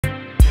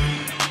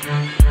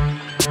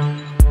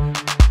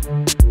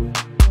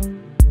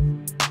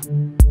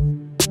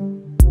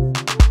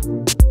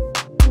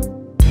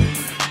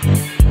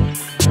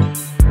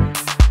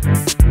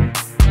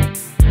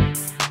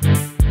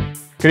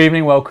Good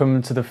evening,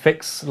 welcome to The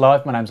Fix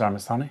Live. My name's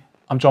Aramastani.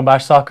 I'm John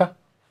Bashsaka.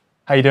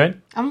 How you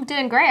doing? I'm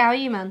doing great. How are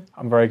you, man?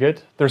 I'm very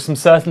good. There are some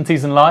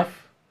certainties in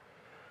life.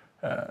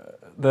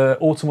 The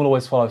autumn will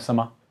always follow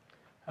summer.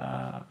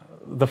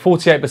 The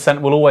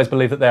 48% will always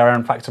believe that they are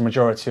in fact a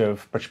majority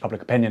of British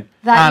public opinion.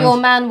 That your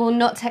man will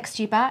not text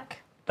you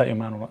back. That your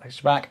man will not text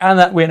you back. And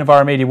that we in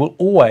Enviro Media will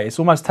always,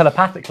 almost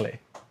telepathically,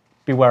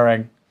 be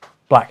wearing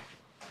black.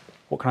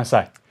 What can I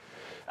say?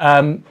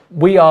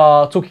 We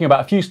are talking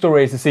about a few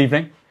stories this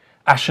evening.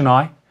 Ash and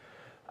I.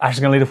 Ash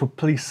is going to lead off with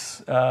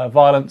police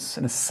violence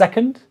in a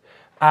second,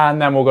 and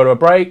then we'll go to a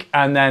break,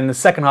 and then the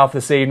second half of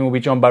this evening will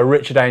be joined by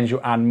Richard Angell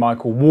and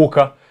Michael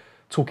Walker,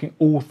 talking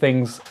all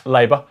things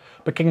Labour.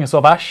 But kicking us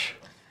off, Ash,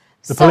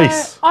 the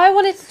police. I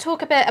wanted to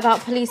talk a bit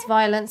about police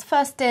violence,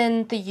 first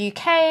in the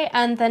UK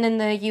and then in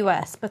the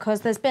US,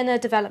 because there's been a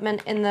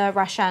development in the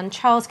Rashan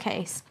Charles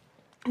case.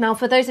 Now,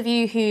 for those of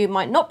you who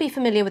might not be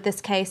familiar with this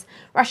case,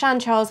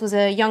 Rashan Charles was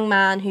a young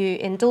man who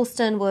in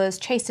Dalston was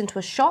chased into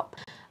a shop.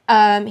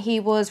 He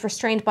was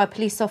restrained by a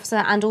police officer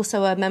and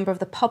also a member of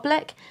the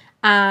public,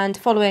 and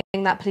following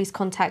that police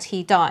contact,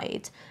 he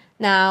died.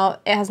 Now,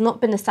 it has not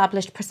been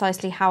established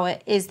precisely how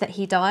it is that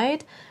he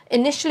died.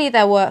 Initially,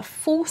 there were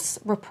false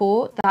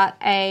reports that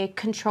a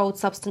controlled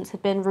substance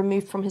had been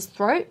removed from his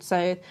throat,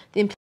 so the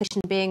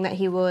implication being that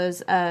he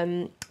was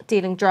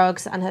dealing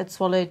drugs and had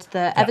swallowed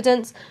the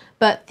evidence,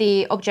 but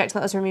the object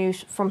that was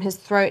removed from his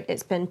throat,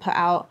 it's been put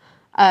out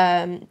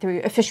through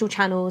official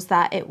channels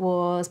that it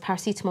was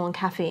paracetamol and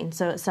caffeine,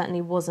 so it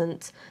certainly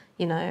wasn't,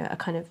 you know, a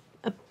kind of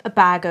a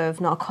bag of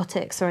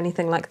narcotics or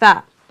anything like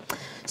that.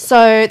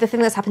 So the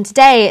thing that's happened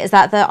today is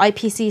that the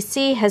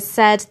IPCC has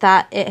said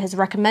that it has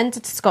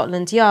recommended to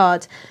Scotland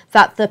Yard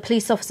that the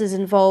police officers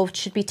involved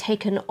should be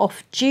taken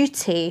off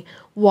duty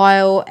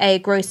while a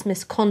gross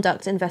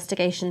misconduct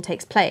investigation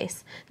takes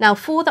place. Now,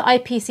 for the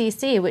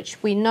IPCC,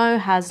 which we know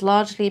has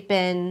largely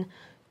been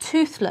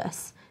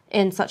toothless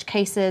in such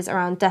cases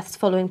around deaths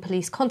following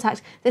police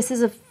contact, this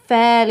is a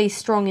fairly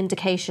strong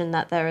indication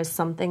that there is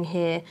something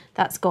here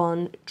that's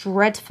gone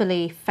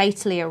dreadfully,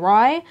 fatally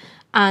awry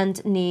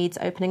and needs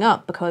opening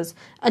up, because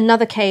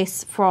another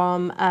case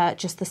from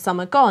just the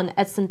summer gone,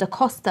 Edson da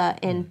Costa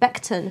in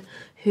Beckton,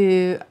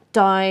 who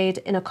died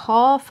in a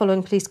car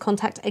following police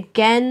contact.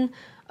 Again,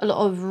 a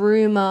lot of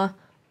rumour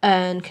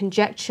and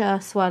conjecture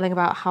swirling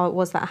about how it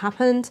was that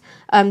happened.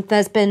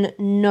 There's been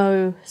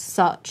no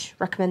such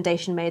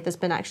recommendation made. There's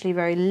been actually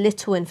very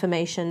little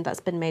information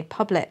that's been made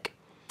public.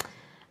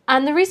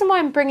 And the reason why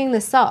I'm bringing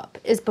this up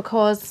is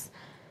because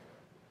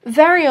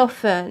very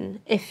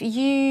often, if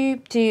you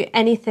do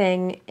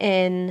anything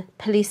in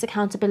police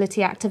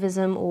accountability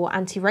activism or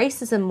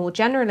anti-racism more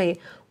generally,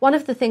 one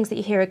of the things that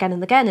you hear again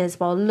and again is,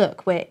 well,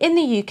 look, we're in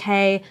the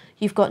UK,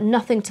 you've got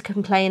nothing to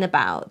complain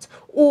about,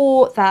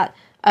 or that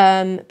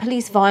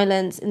police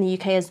violence in the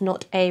UK is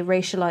not a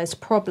racialised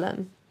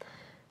problem.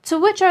 To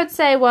which I would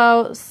say,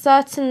 well,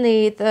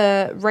 certainly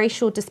the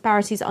racial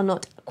disparities are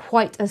not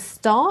quite as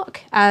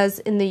stark as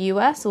in the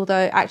US,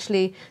 although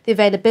actually the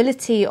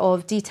availability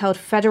of detailed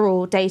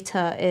federal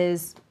data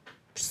is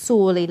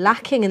sorely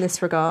lacking in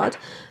this regard.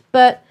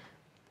 But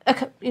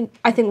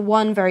I think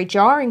one very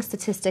jarring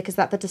statistic is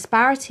that the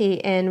disparity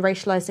in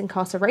racialised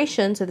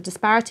incarceration, so the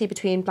disparity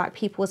between black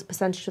people as a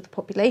percentage of the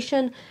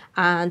population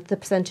and the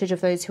percentage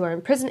of those who are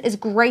in prison, is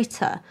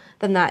greater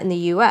than that in the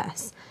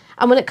US.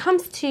 And when it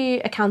comes to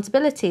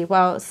accountability,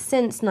 well,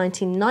 since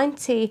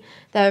 1990,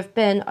 there have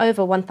been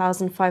over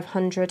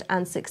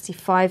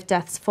 1,565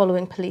 deaths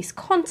following police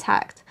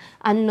contact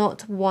and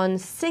not one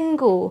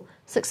single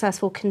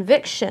successful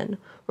conviction,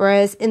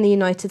 whereas in the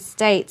United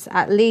States,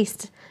 at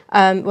least,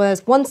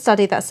 there's one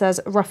study that says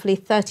roughly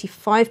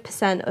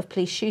 35% of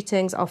police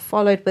shootings are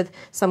followed with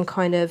some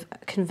kind of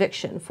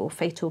conviction for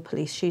fatal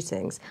police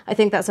shootings. I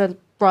think that's a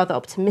rather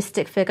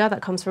optimistic figure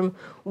that comes from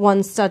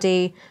one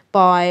study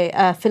by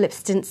Philip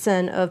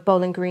Stinson of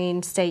Bowling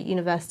Green State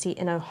University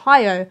in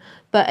Ohio.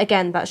 But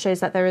again, that shows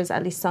that there is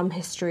at least some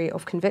history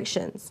of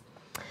convictions.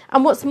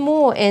 And what's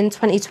more, in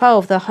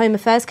 2012, the Home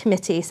Affairs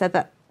Committee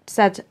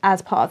said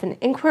as part of an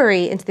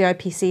inquiry into the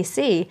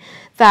IPCC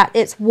that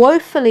it's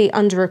woefully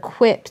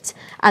under-equipped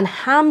and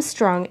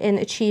hamstrung in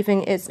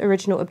achieving its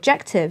original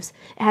objectives.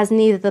 It has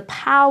neither the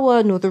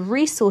power nor the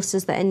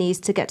resources that it needs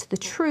to get to the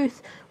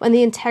truth when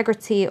the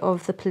integrity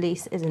of the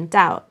police is in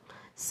doubt.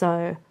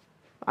 So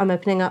I'm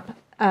opening up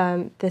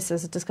this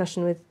as a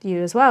discussion with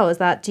you as well, is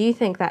that do you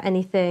think that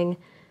anything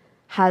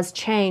has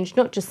changed,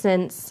 not just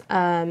since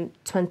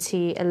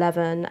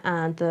 2011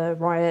 and the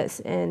riots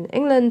in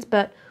England,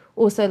 but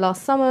also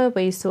last summer,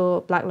 where you saw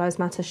Black Lives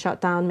Matter shut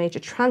down major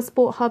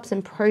transport hubs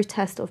in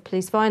protest of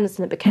police violence,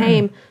 and it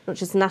became not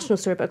just a national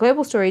story, but a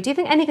global story. Do you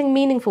think anything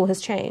meaningful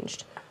has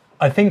changed?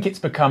 I think it's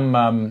become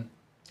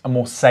a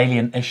more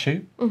salient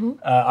issue.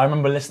 I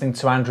remember listening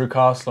to Andrew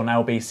Castle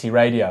on LBC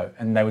Radio,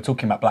 and they were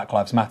talking about Black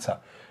Lives Matter.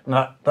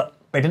 And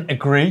they didn't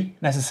agree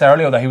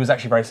necessarily, although he was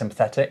actually very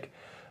sympathetic.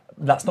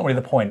 That's not really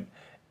the point.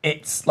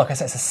 It's, like I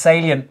said, it's a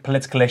salient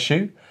political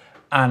issue,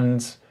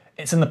 and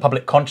it's in the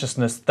public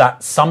consciousness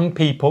that some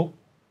people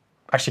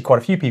actually quite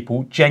a few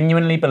people,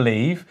 genuinely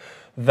believe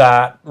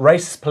that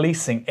racist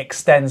policing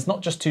extends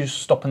not just to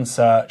stop and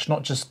search,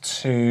 not just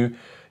to,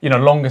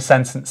 longer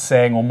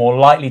sentencing or more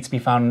likely to be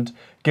found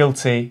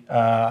guilty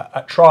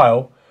at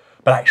trial,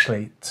 but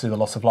actually to the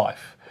loss of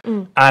life.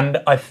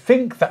 And I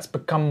think that's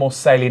become more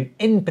salient,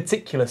 in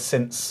particular,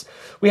 since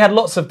we had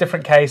lots of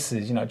different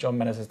cases. John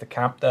Menezes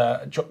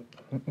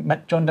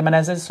John de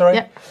Menezes, sorry.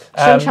 Yep.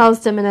 John Charles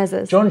de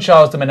Menezes. John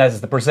Charles de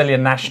Menezes, the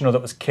Brazilian national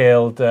that was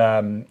killed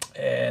in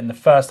the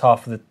first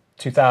half of the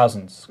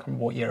 2000s. I can't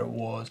remember what year it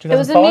was. 2005? It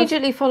was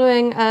immediately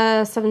following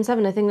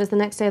 7/7. I think it was the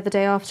next day or the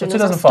day after. So it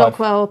 2005. was at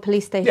Stockwell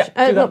police station.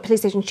 Yeah, not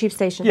police station, tube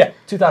station. Yeah,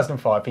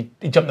 2005.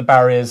 He jumped the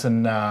barriers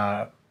and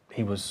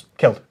he was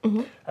killed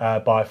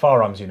by a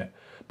firearms unit.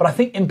 But I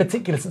think in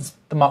particular since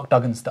the Mark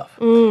Duggan stuff.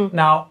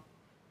 Now,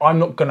 I'm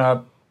not going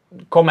to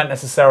comment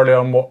necessarily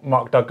on what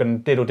Mark Duggan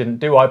did or didn't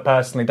do. I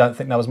personally don't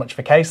think there was much of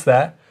a case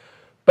there.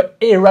 But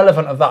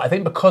irrelevant of that, I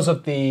think because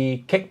of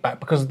the kickback,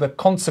 because of the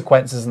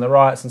consequences and the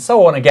riots and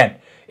so on, again,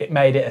 it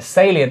made it a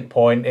salient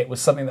point. It was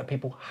something that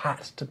people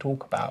had to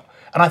talk about.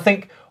 And I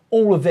think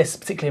all of this,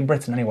 particularly in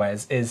Britain anyway,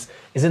 is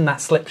in that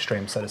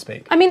slipstream, so to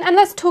speak. I mean, and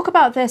let's talk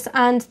about this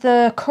and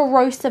the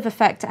corrosive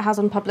effect it has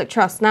on public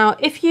trust. Now,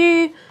 if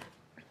you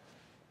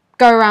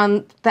go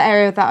around the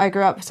area that I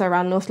grew up, so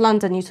around North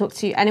London, you talk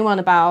to anyone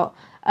about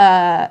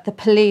the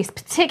police,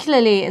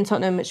 particularly in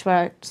Tottenham, which where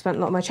I spent a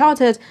lot of my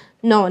childhood,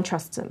 no one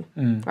trusts them,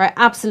 right?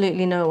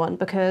 Absolutely no one,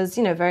 because,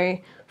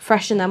 very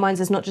fresh in their minds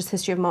is not just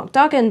history of Mark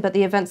Duggan, but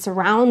the events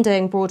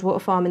surrounding Broadwater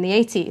Farm in the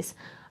 80s.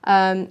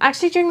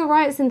 Actually, during the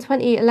riots in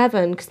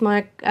 2011, because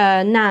my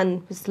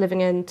nan was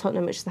living in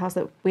Tottenham, which is the house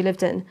that we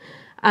lived in,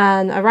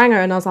 and I rang her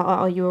and I was like,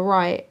 oh, you were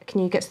right.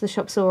 Can you get to the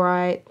shops all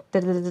right?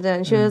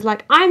 And she was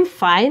like, I'm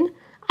fine.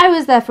 I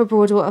was there for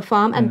Broadwater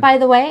Farm, and by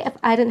the way, if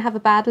I didn't have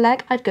a bad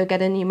leg, I'd go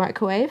get a new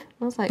microwave.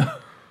 I was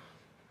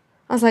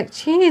like,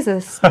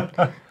 Jesus,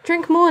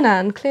 drink more,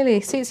 Nan.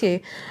 Clearly suits you.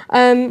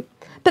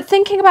 But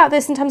thinking about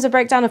this in terms of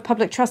breakdown of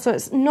public trust, so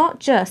it's not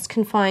just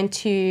confined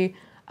to,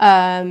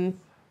 urban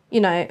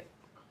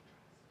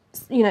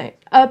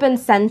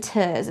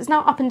centres. It's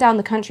now up and down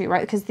the country,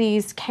 right? Because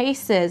these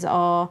cases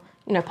are,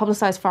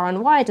 publicised far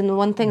and wide, and the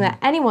one thing that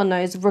anyone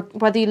knows,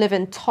 whether you live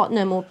in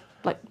Tottenham or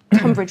like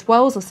Tunbridge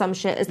Wells or some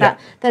shit, is that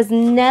there's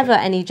never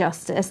any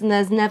justice and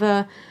there's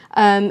never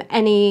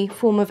any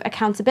form of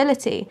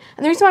accountability.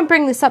 And the reason why I'm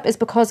bringing this up is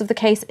because of the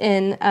case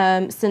in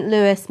St.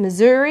 Louis,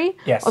 Missouri.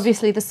 Yes.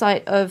 Obviously the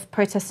site of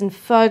protests in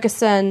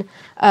Ferguson,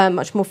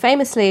 much more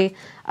famously.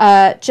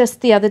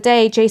 Just the other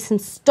day, Jason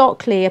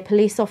Stockley, a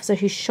police officer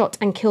who shot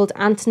and killed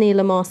Anthony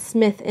Lamar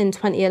Smith in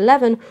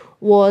 2011,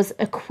 was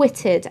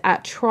acquitted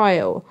at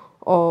trial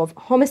of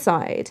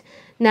homicide.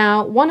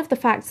 Now, one of the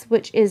facts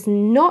which is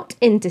not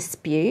in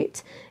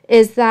dispute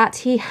is that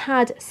he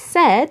had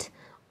said,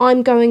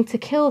 I'm going to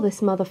kill this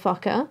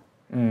motherfucker.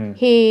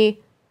 He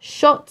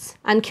shot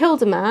and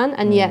killed a man,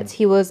 and yet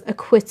he was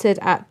acquitted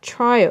at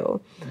trial.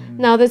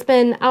 Now, there's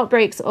been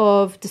outbreaks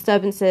of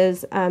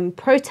disturbances,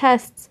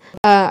 protests.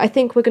 I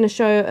think we're going to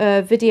show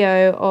a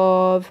video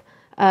of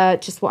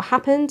just what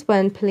happened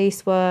when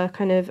police were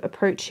kind of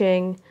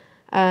approaching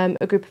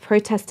a group of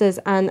protesters,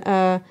 and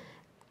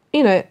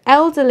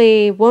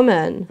elderly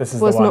woman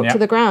was knocked to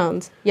the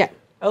ground. Yeah.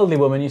 Elderly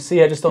woman, you see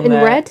her just on in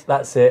there. red.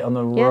 That's it, on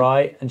the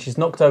right. And she's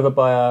knocked over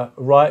by a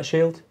riot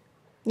shield.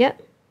 Yeah.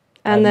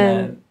 And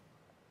then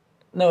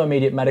no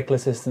immediate medical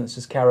assistance,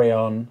 just carry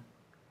on.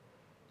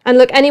 And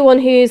look, anyone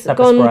who's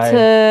Pepper gone spray.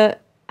 to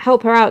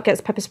help her out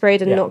gets pepper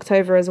sprayed and knocked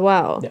over as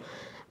well. Yeah.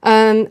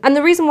 And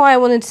the reason why I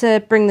wanted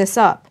to bring this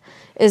up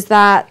is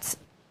that,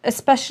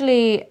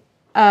 especially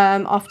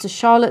after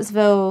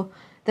Charlottesville,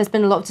 there's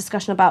been a lot of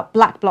discussion about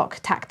black bloc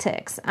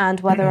tactics and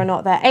whether or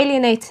not they're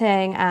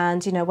alienating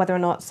and, whether or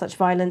not such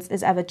violence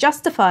is ever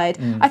justified.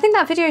 I think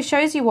that video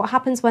shows you what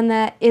happens when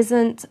there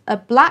isn't a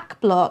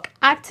black bloc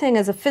acting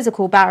as a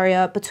physical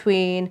barrier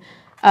between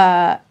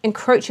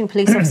encroaching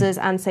police officers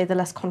and, say, the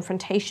less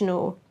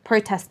confrontational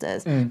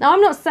protesters. Now,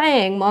 I'm not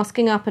saying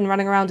masking up and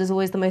running around is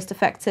always the most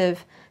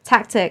effective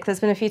tactic.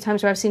 There's been a few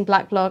times where I've seen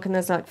black bloc and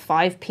there's like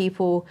 5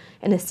 people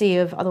in a sea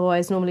of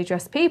otherwise normally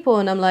dressed people,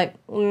 and I'm like...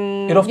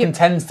 it often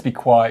tends to be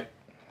quite,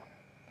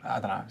 I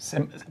don't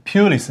know,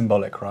 purely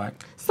symbolic, right?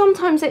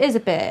 Sometimes it is a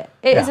bit.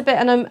 It is a bit,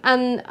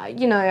 and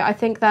I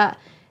think that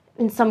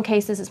in some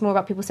cases it's more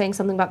about people saying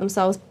something about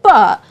themselves,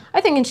 but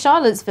I think in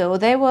Charlottesville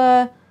they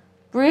were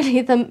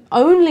really the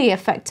only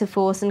effective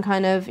force in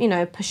kind of,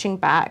 pushing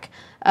back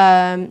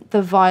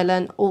the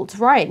violent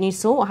alt-right, and you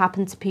saw what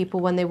happened to people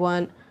when they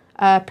weren't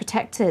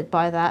protected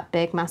by that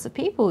big mass of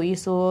people. You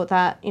saw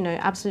that,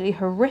 absolutely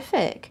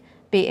horrific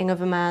beating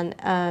of a man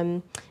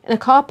in a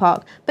car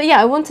park. But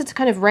yeah, I wanted to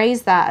kind of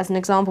raise that as an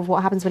example of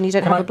what happens when you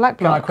don't have a black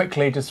bloc. Can I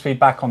quickly just feed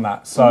back on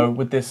that? So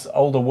with this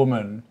older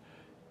woman,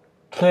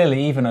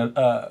 clearly even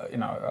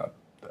a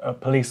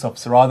police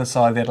officer either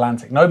side of the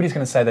Atlantic, nobody's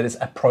going to say that it's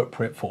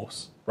appropriate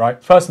force,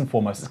 right? First and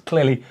foremost, it's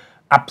clearly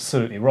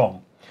absolutely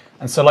wrong.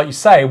 And so, like you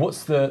say,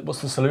 what's the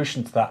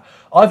solution to that?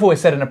 I've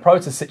always said in a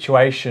protest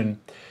situation,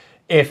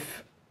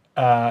 if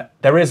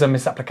there is a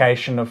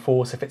misapplication of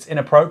force, if it's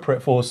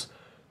inappropriate force,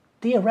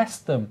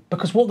 de-arrest them.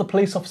 Because what the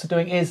police officer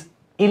doing is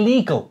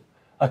illegal,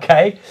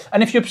 okay?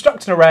 And if you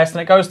obstruct an arrest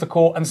and it goes to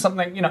court and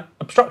something, you know,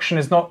 obstruction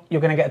is not,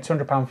 you're going to get a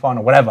 £200 fine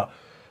or whatever.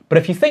 But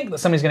if you think that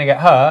somebody's going to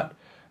get hurt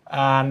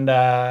and,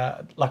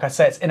 like I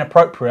say, it's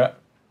inappropriate,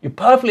 you're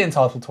perfectly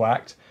entitled to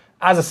act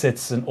as a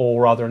citizen,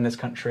 or rather in this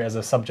country as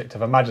a subject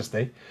of Her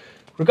Majesty.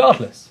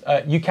 Regardless,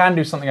 you can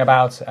do something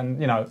about it, and,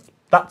 you know,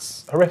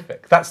 that's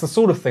horrific. That's the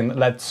sort of thing that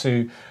led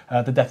to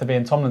the death of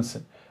Ian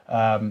Tomlinson.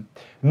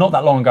 Not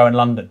that long ago in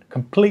London.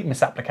 Complete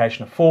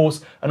misapplication of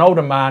force. An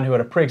older man who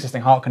had a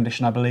pre-existing heart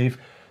condition, I believe.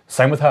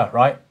 Same with her,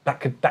 right? That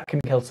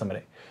can kill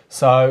somebody.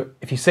 So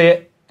if you see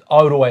it,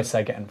 I would always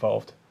say get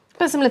involved.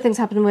 But similar things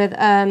happen with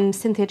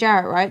Cynthia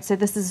Jarrett, right? So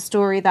this is a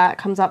story that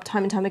comes up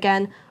time and time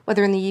again,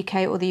 whether in the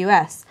UK or the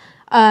US.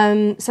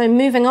 So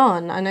moving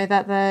on, I know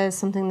that there's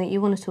something that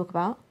you want to talk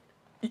about.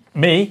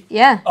 Me?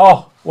 Yeah.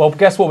 Oh, well,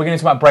 guess what? We're going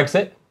to talk about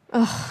Brexit.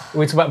 Ugh. We're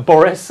going to talk about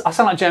Boris. I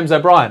sound like James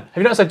O'Brien. Have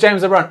you noticed that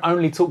James O'Brien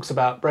only talks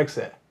about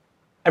Brexit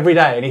every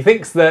day? And he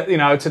thinks that, you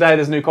know, today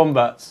there's new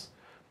converts.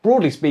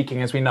 Broadly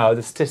speaking, as we know,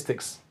 the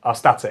statistics are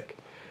static,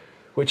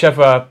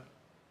 whichever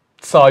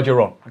side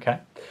you're on, okay?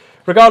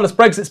 Regardless,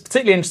 Brexit's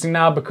particularly interesting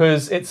now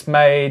because it's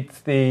made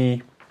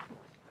the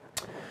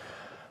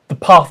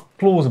path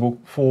plausible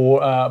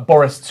for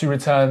Boris to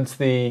return to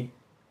the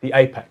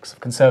apex of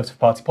Conservative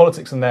Party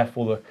politics and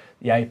therefore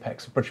the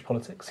apex of British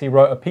politics. He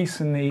wrote a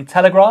piece in the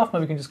Telegraph,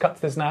 maybe we can just cut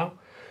to this now,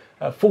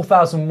 a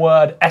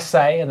 4,000-word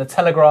essay in the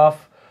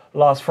Telegraph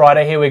last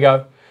Friday. Here we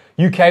go.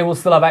 UK will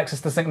still have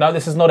access to no,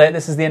 this is not it,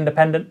 this is the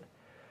Independent.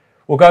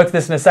 We'll go to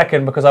this in a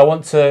second because I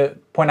want to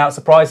point out,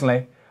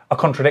 surprisingly, a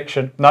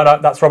contradiction. No,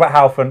 that's Robert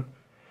Halfon.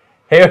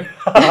 Here.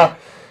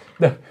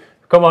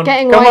 Come on.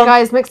 Getting white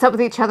guys mixed up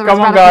with each other.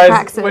 Come on,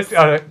 guys.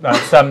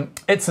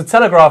 It's a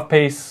Telegraph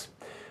piece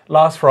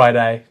last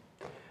Friday,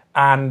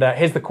 and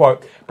here's the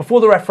quote. Before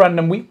the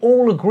referendum, we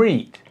all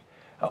agreed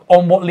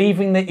on what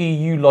leaving the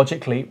EU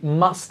logically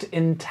must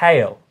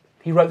entail.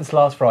 He wrote this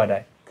last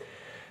Friday.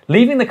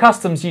 Leaving the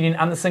customs union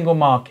and the single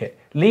market,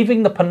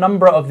 leaving the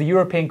penumbra of the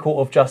European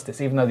Court of Justice,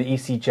 even though the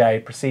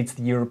ECJ precedes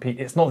the European,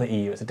 it's not the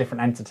EU, it's a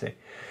different entity.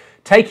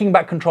 Taking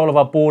back control of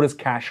our borders,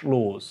 cash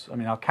laws. I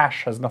mean, our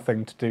cash has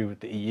nothing to do with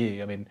the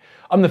EU. I mean,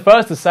 I'm the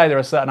first to say there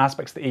are certain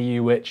aspects of the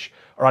EU which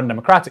are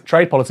undemocratic,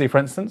 trade policy, for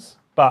instance,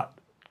 but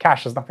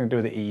cash has nothing to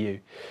do with the EU.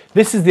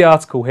 This is the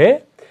article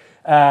here,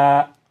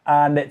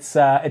 and it's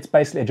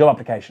basically a job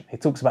application. He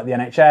talks about the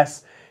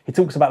NHS. He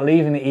talks about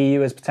leaving the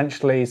EU as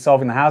potentially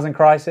solving the housing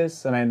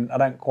crisis. I mean, I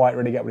don't quite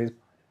really get what he's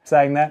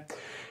saying there.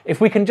 If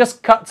we can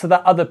just cut to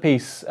that other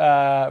piece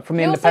from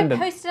the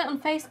Independent. He also posted it on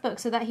Facebook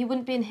so that he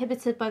wouldn't be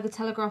inhibited by the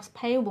Telegraph's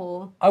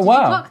paywall. Oh, Did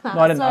wow. you block that?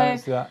 No, I didn't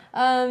see that.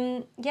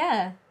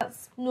 Yeah,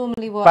 that's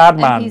normally what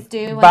MPs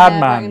do when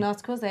they're writing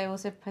articles. They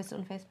also post it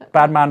on Facebook.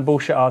 Bad man,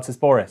 bullshit artist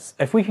Boris.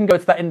 If we can go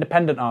to that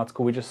Independent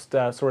article we just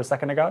saw a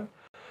second ago.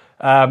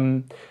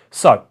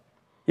 So,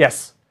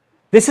 yes,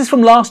 this is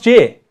from last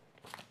year.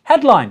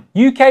 Headline,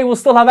 UK will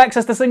still have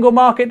access to single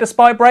market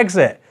despite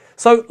Brexit.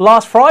 So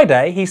last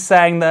Friday, he's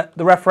saying that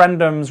the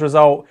referendum's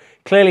result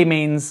clearly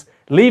means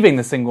leaving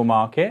the single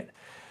market.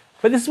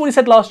 But this is what he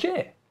said last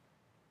year.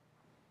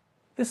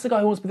 This is the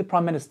guy who wants to be the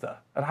Prime Minister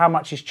and how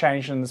much he's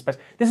changed in the space.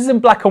 This is in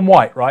black and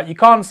white, right? You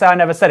can't say I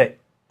never said it.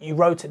 You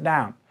wrote it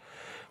down.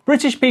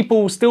 British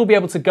people will still be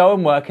able to go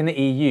and work in the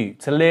EU,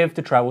 to live,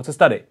 to travel, to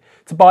study,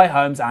 to buy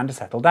homes and to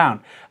settle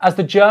down. As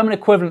the German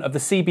equivalent of the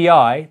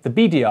CBI, the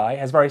BDI,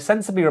 has very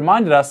sensibly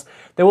reminded us,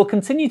 there will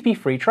continue to be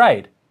free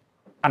trade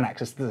and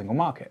access to the single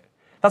market.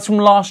 That's from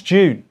last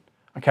June,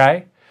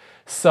 okay?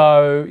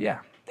 So, yeah,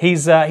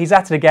 he's at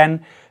it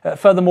again.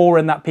 Furthermore,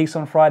 in that piece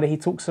on Friday, he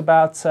talks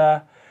about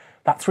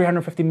that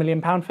 £350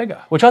 million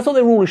figure, which I thought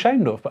they were all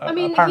ashamed of, but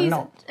apparently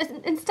not.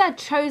 Instead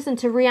chosen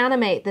to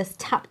reanimate this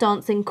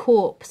tap-dancing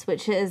corpse,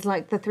 which is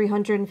like the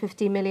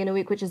 £350 million a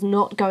week, which is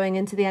not going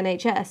into the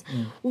NHS.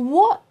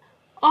 What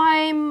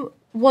I'm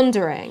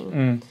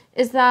wondering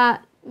is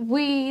that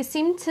we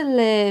seem to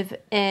live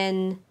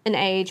in an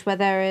age where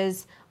there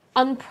is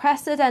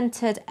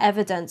unprecedented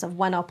evidence of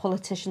when our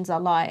politicians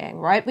are lying,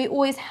 right? We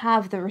always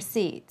have the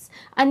receipts.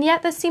 And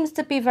yet there seems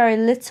to be very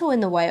little in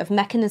the way of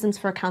mechanisms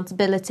for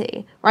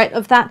accountability, right?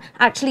 Of that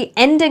actually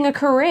ending a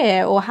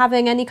career or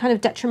having any kind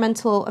of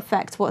detrimental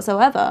effect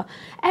whatsoever.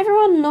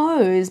 Everyone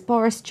knows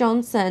Boris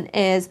Johnson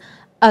is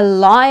a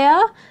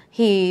liar.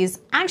 He's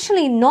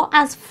actually not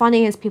as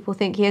funny as people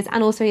think he is.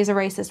 And also he's a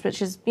racist,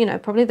 which is, you know,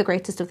 probably the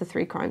greatest of the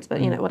three crimes,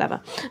 but, you know, whatever.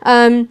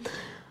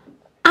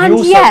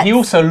 He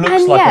also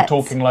looks like a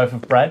talking loaf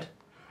of bread.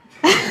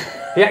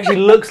 He actually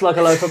looks like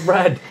a loaf of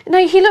bread.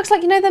 No, he looks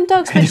like, you know, them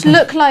dogs which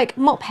look like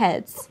mop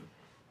heads.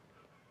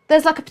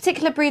 There's like a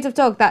particular breed of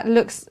dog that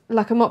looks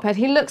like a mop head.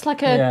 He looks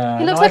like a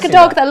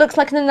dog that looks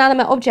like an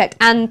inanimate object,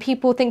 and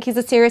people think he's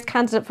a serious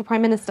candidate for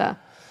Prime Minister.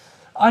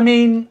 I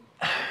mean,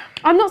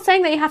 I'm not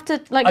saying that you have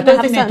to like I don't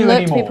have a think they certain do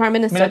look to be anymore. Prime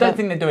Minister. I mean, I don't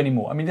think they do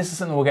anymore. I mean, this is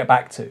something we'll get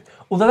back to.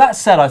 Although that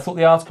said, I thought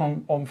the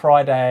article on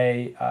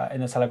Friday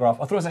in the Telegraph, I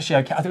thought it was actually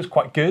okay. I thought it was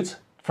quite good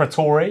for a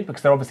Tory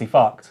because they're obviously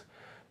fucked.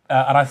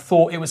 and I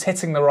thought it was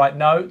hitting the right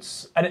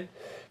notes. And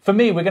for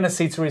me, we're going to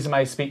see Theresa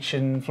May's speech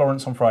in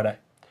Florence on Friday.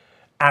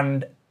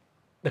 And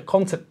the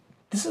content,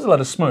 this is a lot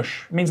of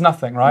smush. It means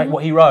nothing, right?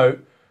 What he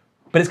wrote,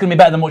 but it's going to be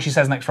better than what she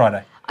says next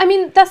Friday. I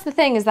mean, that's the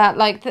thing, is that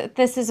like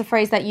this is a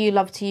phrase that you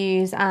love to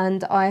use,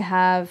 and I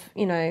have,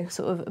 you know,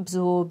 sort of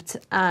absorbed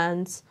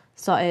and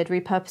started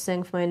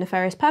repurposing for my own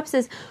nefarious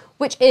purposes,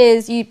 which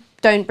is you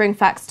don't bring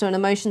facts to an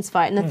emotions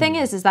fight. And the thing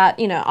is that,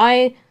 you know,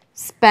 I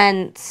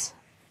spent,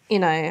 you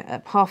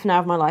know, half an hour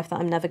of my life that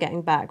I'm never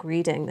getting back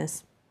reading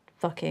this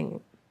fucking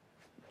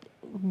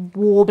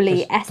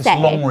warbly essay. This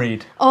long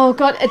read. Oh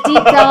God, a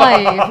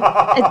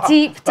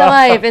deep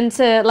dive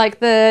into like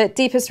the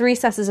deepest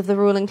recesses of the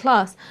ruling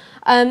class.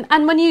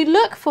 And when you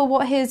look for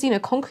what his, you know,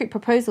 concrete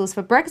proposals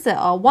for Brexit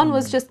are, one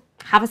was just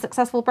have a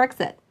successful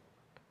Brexit,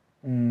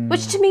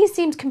 which to me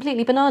seemed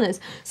completely bananas.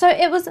 So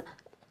it was,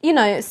 you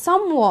know,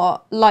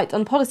 somewhat light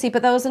on policy,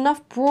 but there was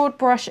enough broad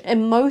brush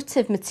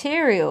emotive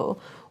material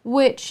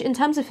which in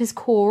terms of his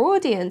core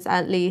audience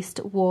at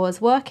least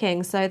was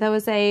working. So there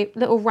was a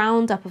little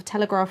roundup of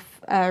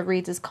Telegraph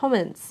readers'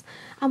 comments,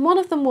 and one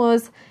of them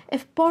was,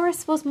 if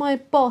Boris was my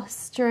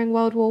boss during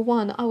World War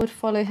I would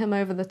follow him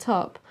over the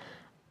top.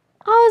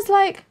 I was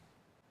like,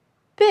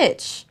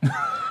 bitch,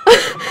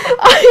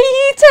 are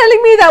you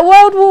telling me that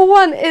World War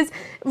I is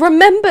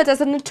remembered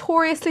as a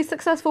notoriously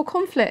successful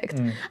conflict?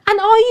 And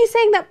are you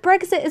saying that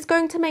Brexit is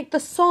going to make the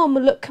Somme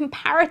look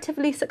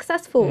comparatively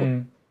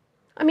successful?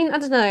 I mean, I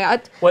don't know.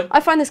 I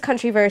find this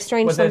country very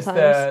strange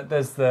sometimes.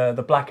 There's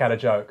the Blackadder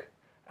joke,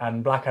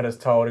 and Blackadder's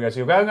told, he goes,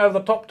 you're going over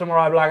the top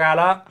tomorrow,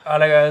 Blackadder.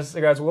 And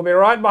he goes, we'll be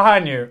right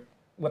behind you,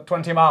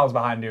 20 miles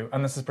behind you.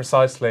 And this is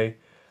precisely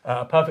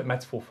a perfect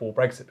metaphor for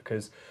Brexit,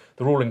 because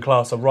the ruling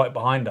class are right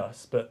behind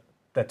us, but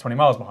they're 20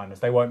 miles behind us.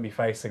 They won't be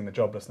facing the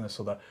joblessness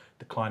or the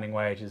declining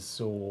wages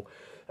or,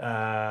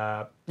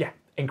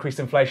 increased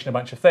inflation, a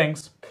bunch of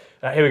things.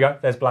 Here we go.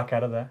 There's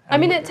Blackadder there. I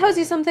mean, it tells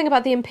you something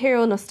about the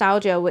imperial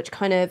nostalgia, which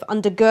kind of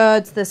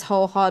undergirds this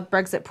whole hard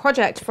Brexit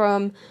project,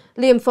 from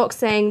Liam Fox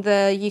saying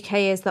the UK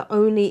is the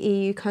only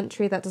EU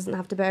country that doesn't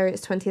have to bury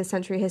its 20th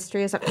century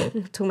history. It's like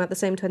talking about the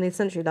same 20th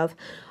century love.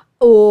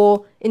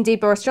 Or indeed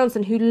Boris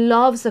Johnson, who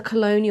loves a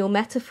colonial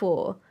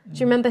metaphor. Do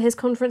you remember his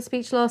conference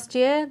speech last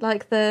year?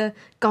 Like the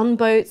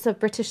gunboats of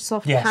British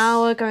soft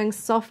power going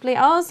softly.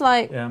 I was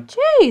like,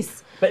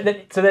 jeez.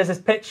 So there's this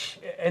pitch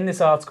in this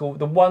article.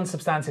 The one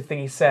substantive thing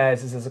he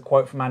says is there's a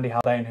quote from Andy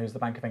Haldane, who's the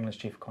Bank of England's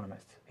chief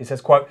economist. He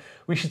says, quote,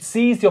 we should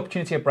seize the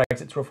opportunity of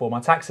Brexit to reform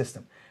our tax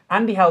system.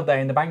 Andy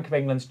Haldane, the Bank of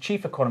England's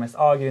chief economist,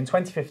 argued in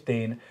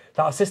 2015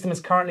 that our system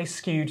is currently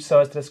skewed so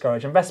as to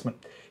discourage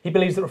investment. He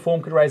believes that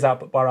reform could raise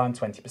output by around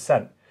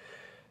 20%.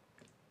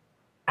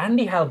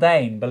 Andy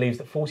Haldane believes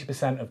that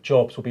 40% of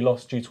jobs will be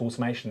lost due to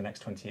automation in the next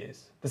 20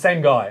 years. The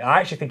same guy. I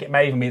actually think it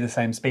may even be the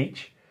same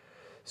speech.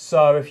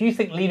 So if you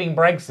think leaving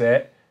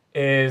Brexit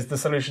is the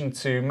solution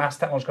to mass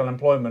technological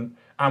unemployment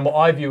and what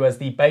I view as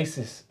the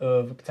basis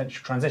of a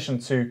potential transition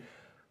to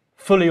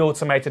fully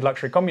automated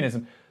luxury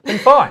communism, then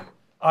fine.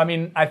 I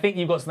mean, I think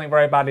you've got something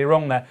very badly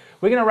wrong there.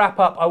 We're going to wrap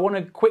up. I want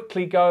to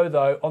quickly go,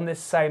 though, on this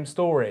same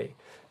story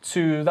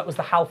that was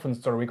the Halfon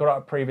story. We got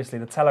out previously,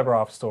 the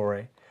Telegraph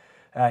story.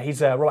 Robert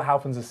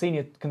Halfon's a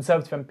senior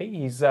Conservative MP.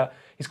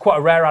 He's quite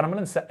a rare animal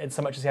in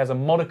so much as he has a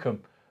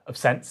modicum of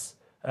sense.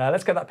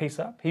 Let's get that piece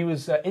up. He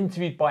was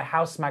interviewed by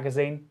House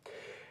magazine,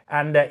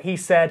 and he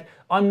said,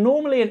 I'm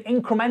normally an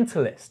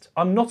incrementalist.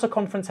 I'm not a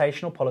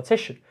confrontational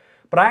politician.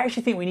 But I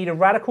actually think we need a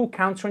radical,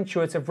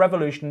 counterintuitive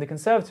revolution in the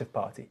Conservative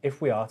Party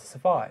if we are to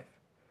survive.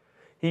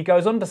 He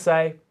goes on to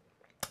say,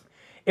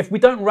 if we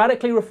don't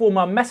radically reform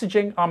our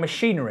messaging, our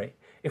machinery,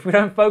 if we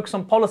don't focus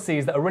on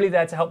policies that are really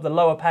there to help the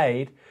lower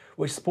paid,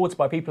 which is supported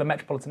by people in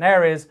metropolitan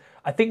areas,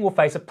 I think we'll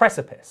face a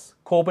precipice.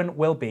 Corbyn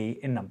will be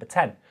in number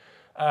 10.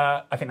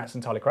 I think that's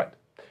entirely correct.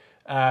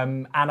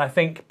 And I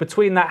think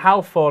between that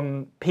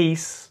Halfon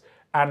piece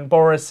and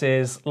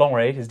Boris's long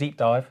read, his deep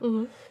dive,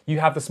 you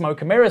have the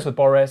smoke and mirrors with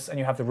Boris, and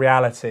you have the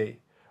reality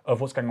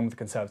of what's going on with the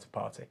Conservative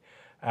Party.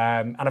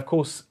 And of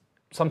course,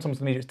 sometimes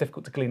the media, it's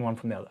difficult to glean one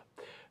from the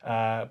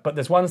other. But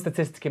there's one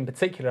statistic in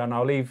particular, and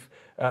I'll leave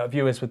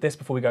viewers with this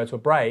before we go to a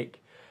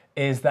break,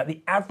 is that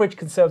the average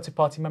Conservative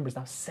Party member is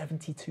now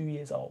 72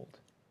 years old.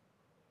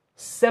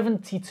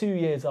 72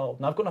 years old.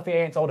 Now, I've got nothing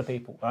against older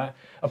people, right?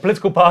 A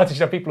political party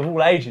should have people of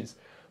all ages,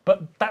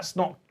 but that's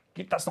not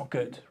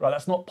good, right?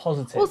 That's not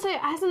positive. Also,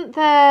 hasn't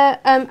their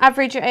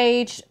average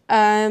age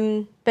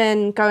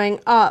been going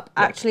up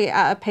actually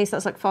at a pace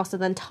that's like faster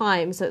than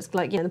time? So it's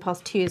like, in the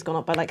past 2 years gone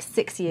up by like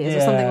 6 years or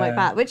something like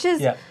that, which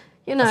is,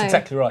 That's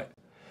exactly right.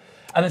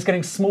 And it's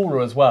getting smaller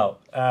as well.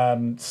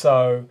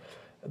 So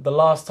the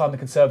last time the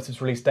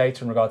Conservatives released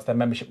data in regard to their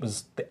membership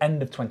was the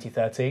end of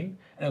 2013, and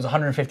it was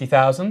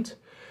 150,000.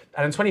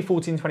 And in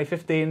 2014,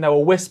 2015, there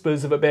were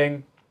whispers of it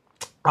being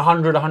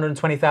 100,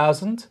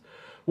 120,000.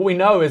 What we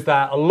know is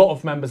that a lot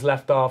of members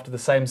left after the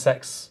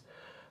same-sex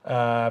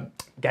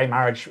gay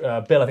marriage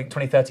bill, I think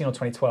 2013 or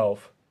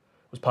 2012,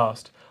 was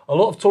passed. A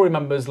lot of Tory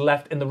members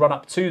left in the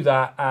run-up to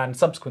that and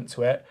subsequent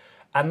to it,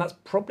 and that's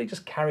probably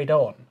just carried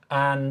on.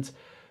 And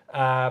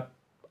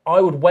I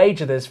would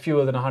wager there's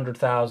fewer than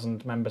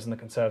 100,000 members in the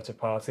Conservative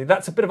Party.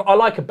 That's a bit of, I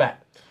like a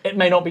bet. It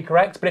may not be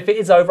correct, but if it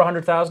is over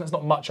 100,000, it's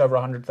not much over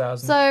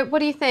 100,000. So what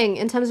do you think?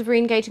 In terms of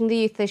re-engaging the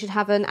youth, they should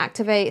have an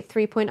Activate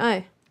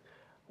 3.0?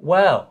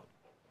 Well,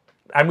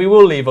 and we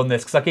will leave on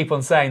this because I keep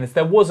on saying this.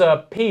 There was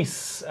a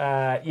piece,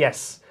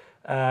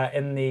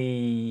 in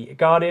the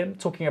Guardian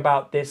talking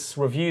about this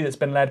review that's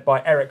been led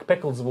by Eric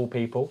Pickles, of all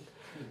people,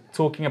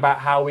 talking about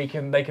how they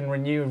can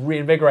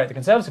reinvigorate the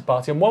Conservative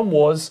Party. And one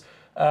was,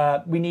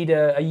 we need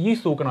a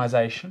youth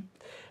organisation.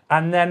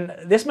 And then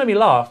this made me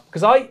laugh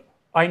because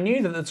I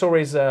knew that the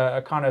Tories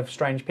are kind of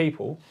strange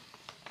people,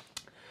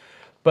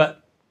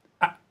 but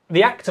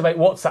the Activate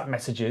WhatsApp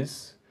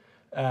messages,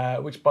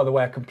 which by the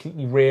way are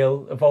completely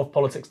real, Evolve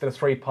Politics did a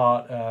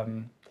 3-part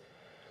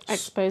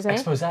Expose,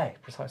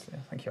 precisely.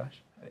 Thank you,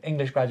 Ash.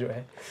 English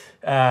graduate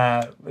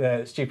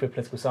here. Stupid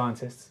political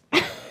scientists.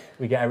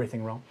 We get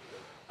everything wrong.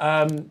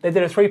 They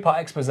did a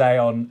 3-part expose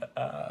on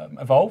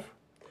Evolve,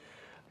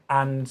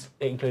 and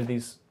it included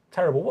these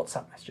terrible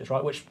WhatsApp messages,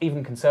 right, which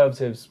even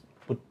Conservatives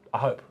would, I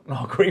hope,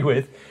 not agree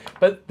with.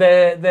 But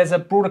there's a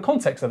broader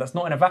context there that's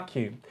not in a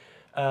vacuum.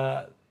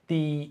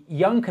 The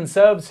Young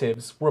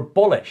Conservatives were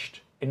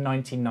abolished in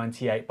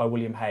 1998 by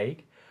William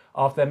Hague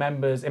after their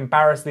members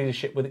embarrassed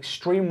leadership with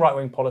extreme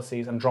right-wing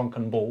policies and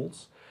drunken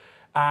balls.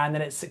 And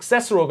then its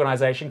successor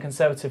organisation,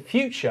 Conservative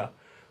Future,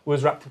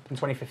 was wrapped up in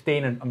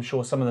 2015, and I'm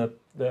sure some of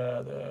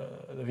the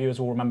viewers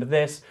will remember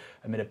this,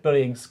 amid a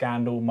bullying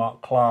scandal,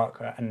 Mark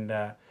Clark, and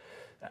a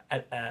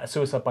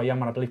suicide by a young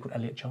man, I believe, called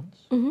Elliot Johns.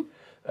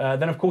 Mm-hmm.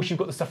 Then, of course, you've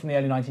got the stuff from the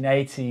early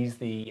 1980s,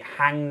 the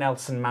hang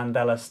Nelson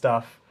Mandela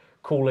stuff,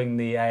 calling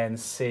the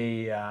ANC,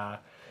 here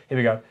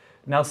we go,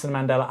 Nelson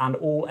Mandela and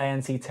all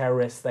ANC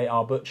terrorists, they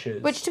are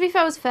butchers. Which, to be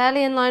fair, was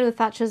fairly in line with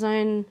Thatcher's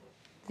own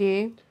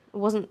view. It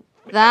wasn't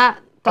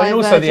that divergent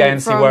also the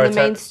ANC from were the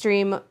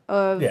mainstream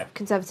of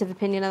Conservative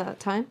opinion at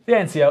that time. The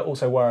ANC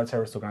also were a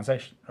terrorist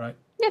organisation, right?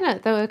 Yeah, no,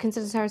 they were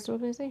considered a terrorist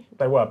organisation.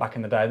 They were back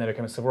in the day, and they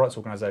became a civil rights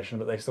organisation,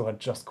 but they still had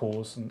just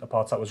cause, and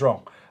apartheid was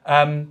wrong.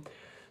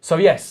 So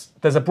yes,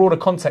 there's a broader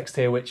context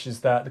here, which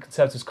is that the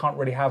Conservatives can't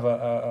really have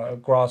a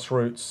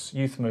grassroots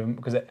youth movement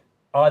because it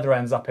either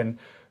ends up in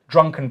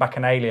drunken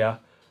bacchanalia,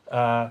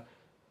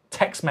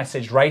 text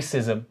message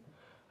racism,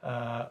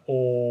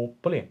 or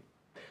bullying.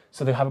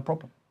 So they have a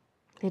problem.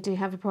 They do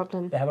have a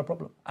problem. They have a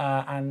problem.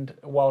 And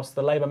whilst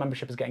the Labour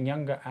membership is getting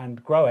younger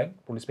and growing,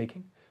 broadly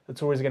speaking, the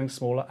Tories are getting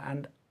smaller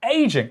and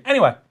ageing.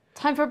 Anyway.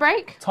 Time for a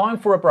break? Time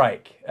for a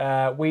break.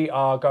 We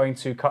are going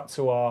to cut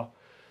to our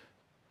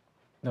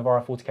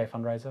Novara 40k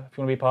fundraiser. If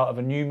you want to be part of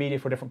a new media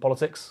for different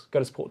politics, go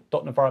to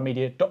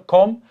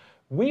support.novaramedia.com.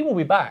 We will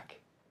be back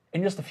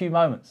in just a few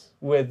moments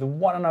with the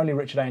one and only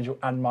Richard Angell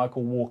and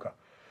Michael Walker.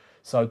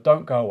 So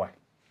don't go away.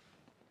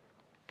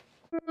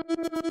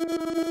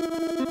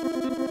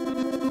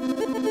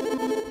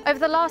 Over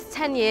the last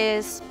 10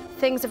 years,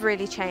 things have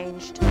really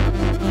changed.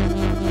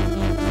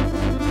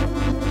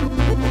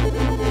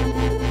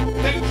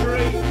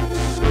 Victory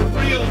for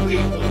real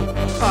people.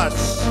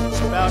 Us.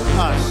 It's about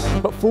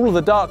us. But for all of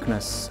the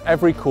darkness,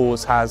 every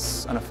cause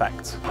has an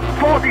effect.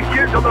 40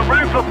 students on the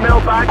roof of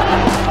Millbank.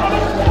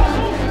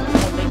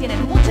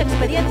 Tienen mucha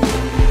experiencia.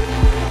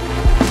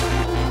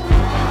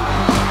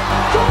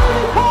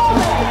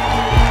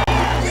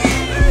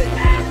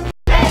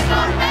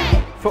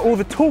 For all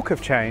the talk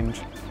of change,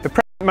 the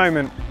present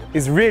moment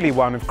is really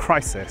one of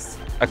crisis.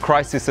 A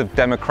crisis of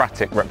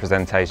democratic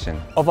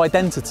representation. Of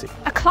identity.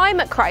 A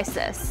climate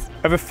crisis.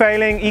 Of a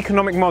failing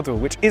economic model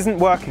which isn't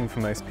working for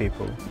most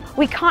people.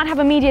 We can't have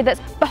a media that's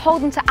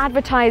beholden to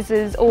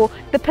advertisers or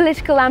the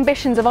political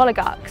ambitions of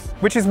oligarchs.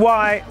 Which is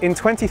why, in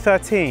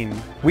 2013,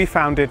 we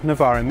founded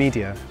Novara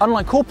Media.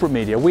 Unlike corporate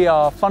media, we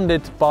are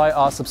funded by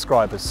our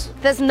subscribers.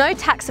 There's no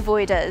tax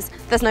avoiders,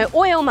 there's no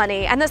oil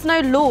money, and there's no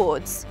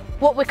lords.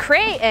 What we're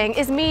creating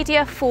is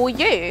media for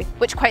you,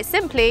 which quite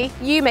simply,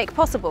 you make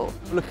possible.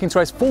 We're looking to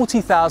raise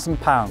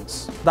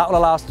 £40,000. That will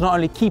allow us to not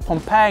only keep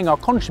on paying our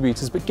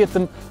contributors, but give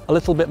them a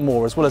little bit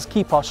more, as well as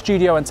keep our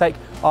studio and take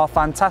our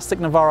fantastic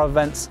Novara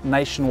events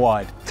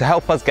nationwide. To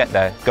help us get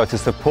there, go to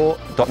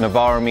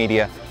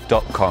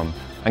support.novaramedia.com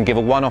and give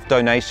a one-off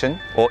donation,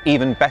 or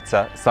even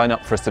better, sign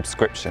up for a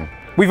subscription.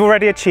 We've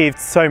already achieved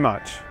so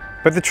much,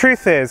 but the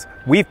truth is,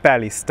 we've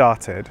barely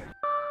started.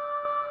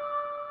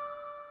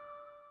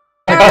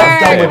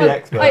 Done with the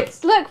experts.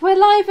 Wait, look, we're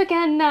live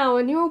again now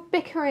and you're all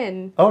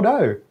bickering. Oh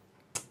no.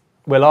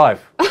 We're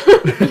live.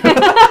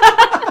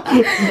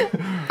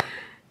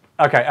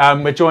 Okay,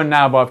 we're joined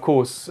now by, of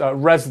course,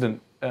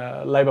 resident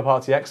Labour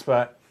Party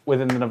expert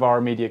within the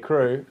Novara Media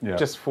crew. Yeah.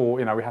 Just for,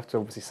 you know, we have to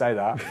obviously say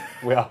that.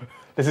 We are.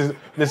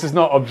 This is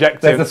not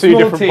objective. There's a two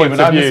small different team points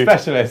and of I'm view. the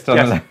specialist on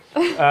the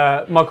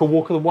Yes. Michael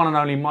Walker, the one and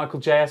only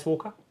Michael J.S.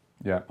 Walker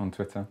Yeah, on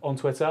Twitter. on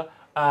Twitter.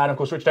 And of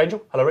course, Richard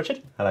Angell. Hello,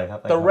 Richard. Hello.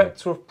 Thank you.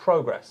 Director of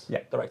Progress.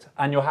 Yeah. Director.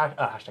 And your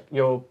hashtag,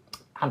 your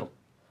handle.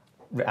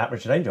 At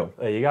Richard Angell.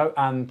 There you go.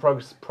 And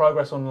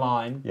Progress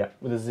Online. Yeah.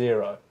 With a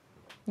 0.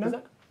 No, Is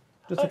that?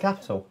 just a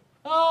capital.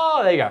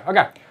 Oh, there you go.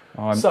 Okay.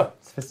 I'm So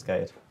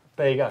sophisticated.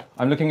 There you go.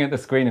 I'm looking at the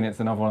screen and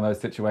it's another one of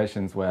those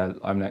situations where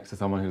I'm next to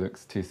someone who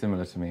looks too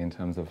similar to me in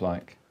terms of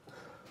like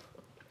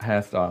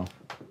hairstyle.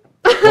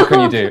 What can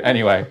you do?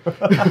 Anyway.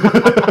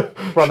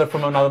 Brother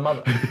from another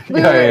mother.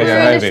 We were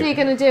initially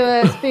going to do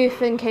a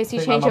spoof in case you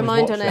think my change your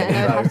mum's mind on it, watching, and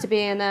it would so- have to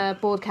be in a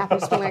board cap and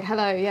just being like,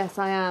 hello, yes,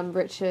 I am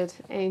Richard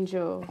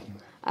Angell.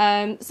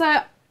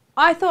 So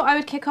I thought I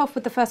would kick off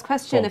with the first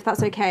question, if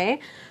that's okay.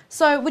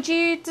 So would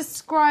you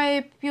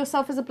describe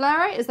yourself as a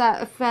Blairite? Is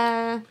that a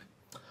fair...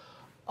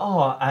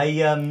 Oh,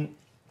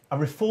 a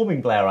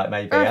reforming Blairite,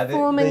 maybe. A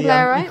reforming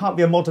Blairite? You can't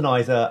be a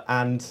moderniser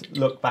and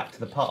look back to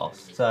the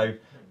past. So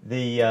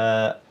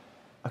there's not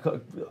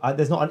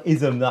an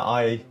ism that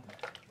I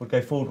would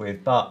go forward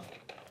with, but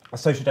a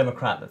social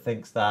democrat that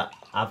thinks that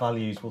our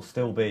values will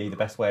still be the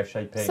best way of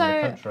shaping the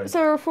country.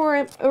 So a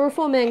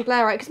reforming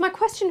Blairite. Because my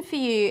question for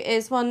you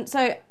is one,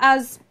 so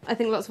as I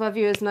think lots of our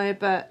viewers know,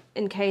 but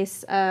in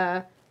case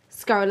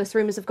scurrilous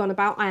rumours have gone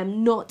about, I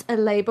am not a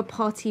Labour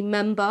Party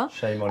member.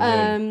 Shame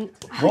on you.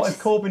 What has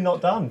Corbyn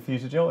not done for you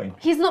to join?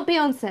 He's not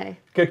Beyonce.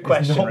 Good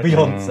question. Not Richard.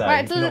 Beyonce.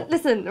 Right,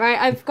 listen, right,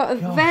 I've got a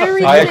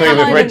very I clear agree with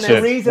line on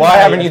this. Richard. Why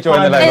haven't you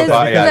joined the Labour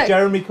Party Look, yet?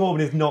 Jeremy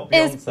Corbyn is not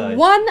Beyonce. Is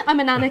one, I'm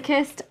an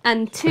anarchist,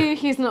 and two,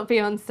 he's not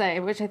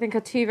Beyonce, which I think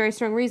are two very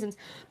strong reasons.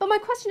 But my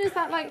question is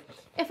that, like,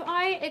 if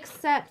I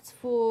accept,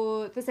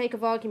 for the sake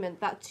of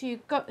argument, that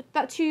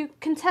to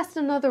contest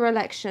another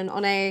election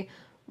on a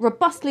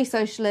robustly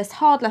socialist,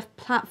 hard left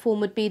platform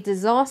would be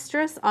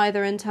disastrous,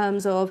 either in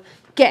terms of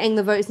getting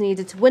the votes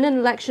needed to win an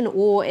election,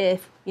 or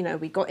if, you know,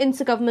 we got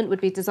into government,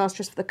 would be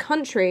disastrous for the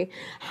country.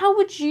 How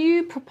would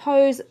you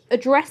propose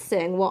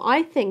addressing what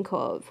I think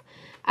of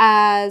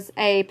as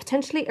a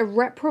potentially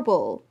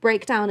irreparable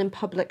breakdown in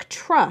public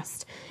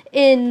trust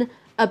in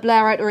a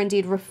Blairite, or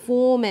indeed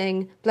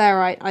reforming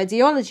Blairite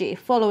ideology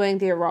following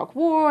the Iraq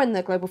War and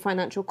the global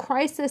financial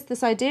crisis?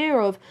 This idea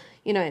of,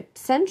 you know,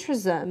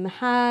 centrism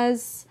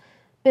has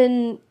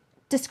been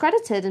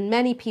discredited in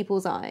many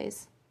people's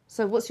eyes.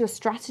 So what's your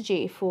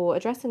strategy for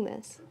addressing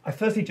this? I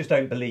firstly just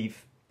don't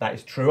believe that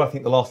is true. I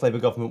think the last Labour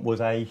government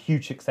was a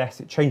huge success.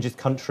 It changed this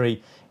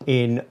country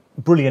in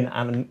brilliant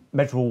and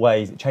immeasurable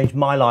ways. It changed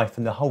my life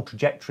and the whole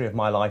trajectory of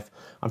my life.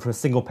 I'm from a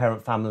single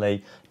parent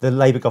family. The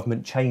Labour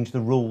government changed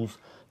the rules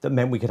that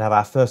meant we could have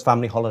our first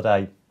family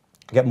holiday,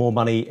 get more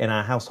money in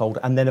our household.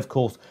 And then, of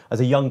course,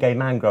 as a young gay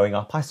man growing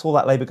up, I saw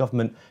that Labour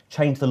government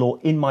change the law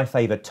in my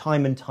favour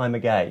time and time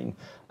again,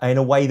 in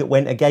a way that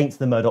went against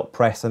the Murdoch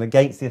press and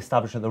against the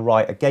establishment of the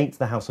right, against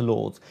the House of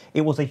Lords.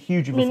 It was a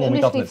hugely reforming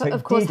government. So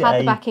of course,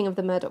 had the backing of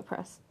the Murdoch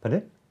press.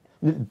 Pardon?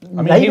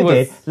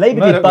 Labour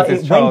did, but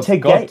it went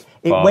against.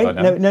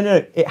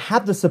 No. It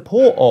had the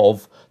support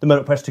of the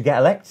Murdoch press to get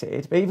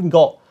elected. It even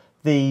got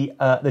the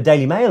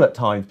Daily Mail at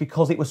times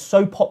because it was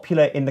so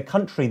popular in the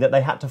country that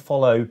they had to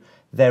follow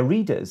their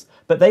readers.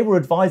 But they were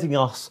advising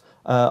us,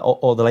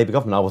 or the Labour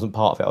government, I wasn't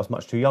part of it, I was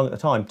much too young at the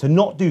time, to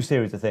not do a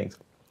series of things,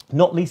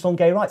 not least on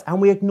gay rights.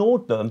 And we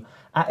ignored them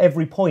at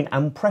every point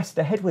and pressed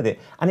ahead with it.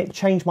 And it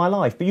changed my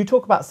life. But you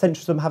talk about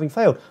centrism having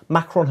failed.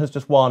 Macron has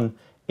just won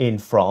in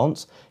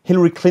France.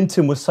 Hillary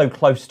Clinton was so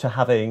close to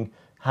having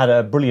had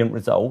a brilliant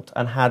result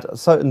and had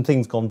certain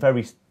things gone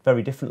very,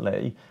 very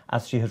differently,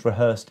 as she has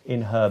rehearsed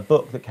in her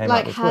book that came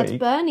out this week. Like, had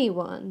Bernie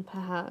won,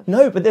 perhaps?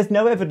 No, but there's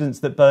no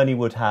evidence that Bernie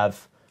would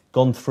have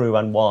gone through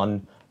and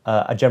won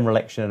a general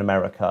election in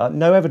America.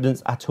 No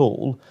evidence at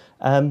all.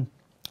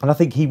 And I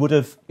think he would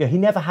have... he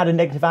never had a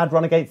negative ad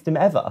run against him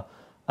ever.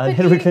 And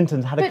Hillary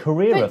Clinton's had a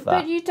career of that.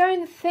 But you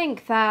don't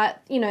think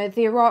that, you know,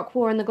 the Iraq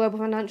War and the global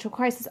financial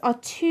crisis are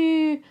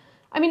too...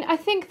 I mean, I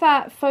think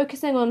that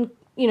focusing on,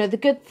 you know, the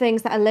good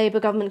things that a Labour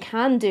government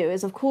can do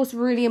is, of course,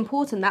 really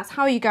important. That's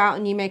how you go out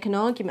and you make an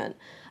argument.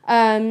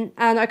 And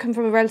I come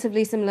from a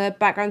relatively similar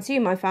background to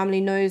you. My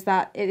family knows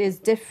that it is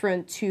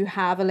different to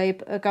have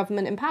a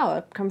government in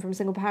power. I come from a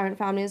single parent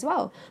family as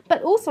well.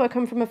 But also I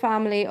come from a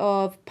family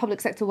of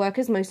public sector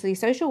workers, mostly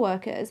social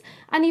workers.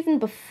 And even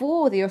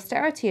before the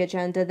austerity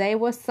agenda, they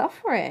were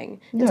suffering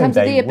in terms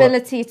of the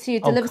ability to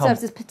deliver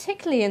services,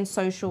 particularly in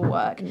social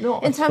work.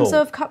 In terms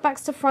of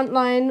cutbacks to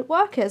frontline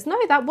workers. No,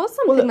 that was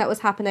something that was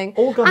happening.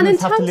 All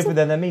governments have to live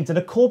within their means. And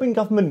a Corbyn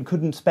government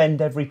couldn't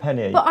spend every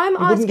penny. But it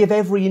wouldn't give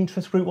every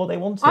interest group what they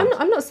wanted.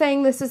 I'm not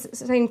saying this is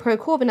saying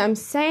pro-Corbyn. I'm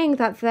saying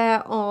that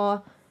there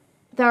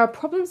are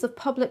problems of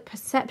public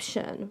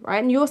perception,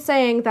 right? And you're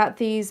saying that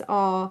these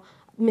are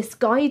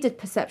misguided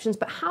perceptions,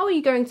 but how are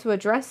you going to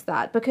address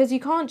that? Because you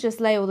can't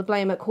just lay all the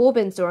blame at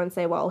Corbyn's door and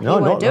say, well, he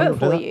won't do it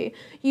for you.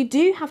 You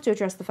do have to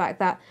address the fact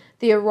that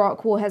the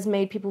Iraq War has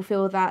made people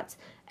feel that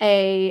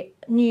a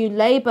new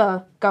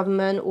Labour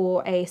government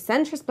or a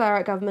centrist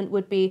Blairite government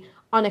would be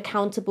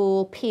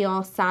unaccountable,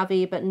 PR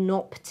savvy, but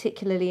not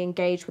particularly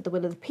engaged with the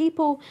will of the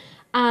people.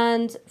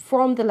 And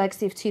from the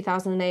legacy of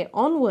 2008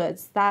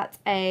 onwards, that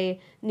a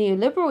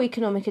neoliberal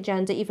economic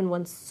agenda, even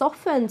when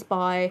softened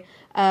by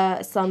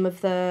some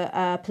of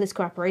the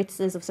political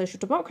apparatuses of social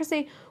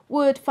democracy,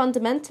 would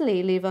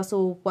fundamentally leave us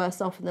all worse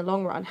off in the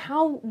long run.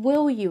 How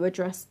will you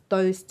address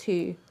those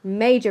two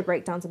major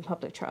breakdowns in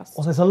public trust?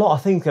 Well, there's a lot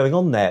of things going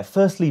on there.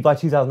 Firstly, by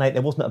 2008,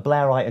 there wasn't a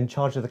Blairite in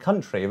charge of the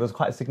country. It was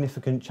quite a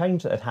significant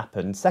change that had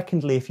happened.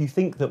 Secondly, if you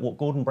think that what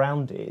Gordon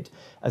Brown did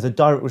as a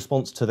direct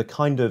response to the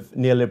kind of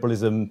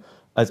neoliberalism,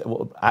 as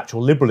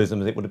actual liberalism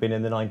as it would have been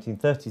in the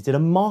 1930s, did a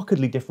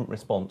markedly different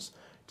response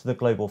to the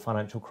global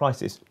financial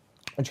crisis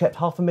and kept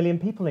 500,000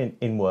 people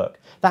in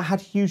work. That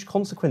had huge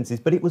consequences,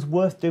 but it was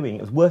worth doing.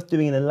 It was worth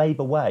doing in a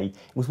Labour way.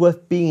 It was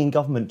worth being in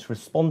government to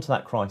respond to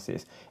that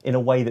crisis in a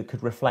way that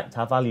could reflect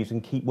our values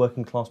and keep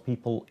working class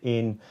people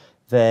in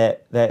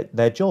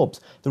their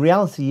jobs. The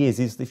reality is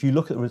if you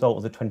look at the result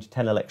of the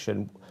 2010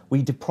 election,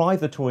 we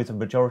deprived the Tories of a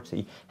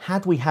majority.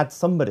 Had we had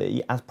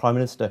somebody as Prime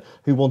Minister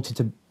who wanted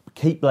to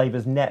keep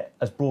Labour's net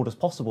as broad as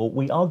possible,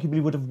 we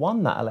arguably would have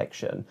won that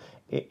election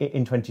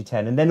in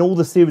 2010. And then all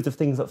the series of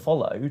things that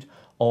followed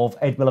of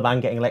Ed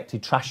Miliband getting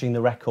elected, trashing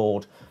the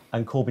record,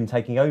 and Corbyn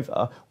taking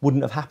over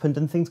wouldn't have happened,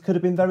 and things could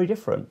have been very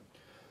different.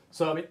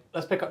 So, I mean,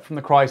 let's pick up from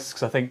the crisis,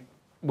 because I think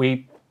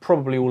we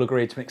probably all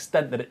agree to an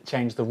extent that it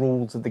changed the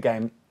rules of the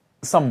game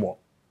somewhat.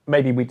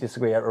 Maybe we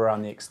disagree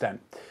around the extent.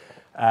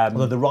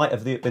 Although the right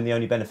have been the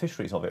only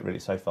beneficiaries of it, really,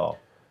 so far,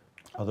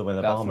 other than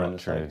Obama and the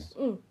States.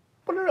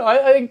 But no,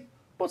 I think...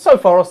 Well, so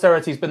far,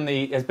 austerity has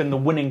been the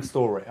winning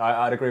story.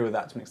 I'd agree with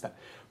that to an extent.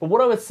 But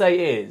what I would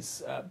say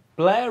is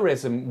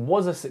Blairism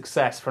was a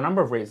success for a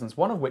number of reasons,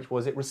 one of which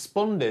was it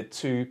responded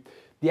to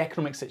the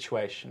economic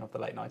situation of the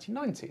late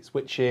 1990s,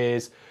 which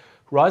is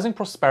rising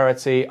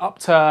prosperity,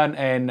 upturn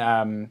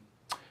in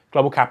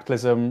global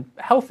capitalism,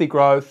 healthy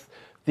growth.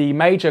 The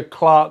major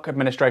Clark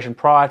administration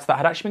prior to that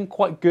had actually been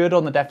quite good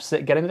on the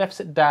deficit, getting the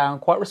deficit down,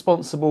 quite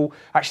responsible.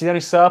 Actually, the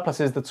only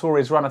surpluses the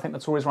Tories run, I think the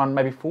Tories run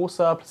maybe 4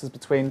 surpluses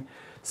between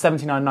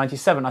 79 and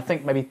 97. I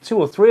think maybe 2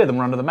 or 3 of them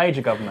were under the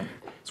major government.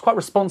 It's quite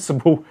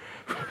responsible.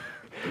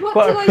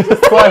 What did I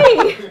just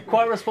say?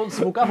 Quite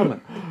responsible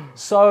government.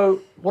 So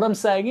what I'm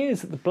saying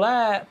is that the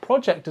Blair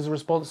project is a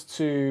response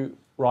to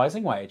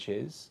rising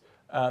wages,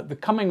 the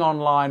coming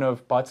online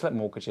of buy-to-let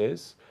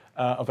mortgages,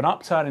 of an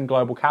upturn in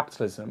global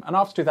capitalism, and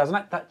after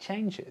 2008 that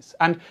changes.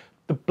 And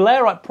the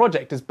Blairite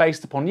project is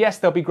based upon, yes,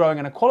 there'll be growing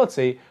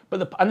inequality,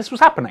 and this was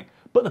happening,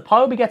 but the pie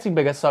will be getting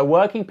bigger, so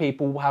working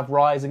people will have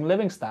rising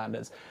living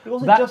standards. It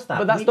wasn't just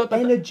that. We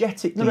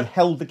energetically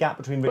held the gap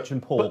between rich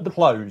and poor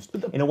closed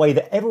in a way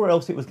that everywhere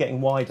else it was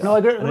getting wider. No, I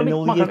agree. And in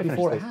all the years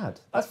before it had.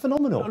 That's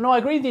phenomenal. No, I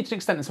agree with you to an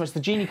extent. In so much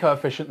the Gini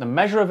coefficient, the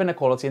measure of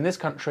inequality in this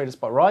country,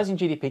 despite rising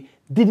GDP,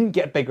 didn't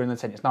get bigger in the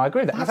 10 years. Now, I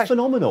agree with that. That's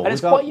phenomenal. And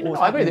it's quite,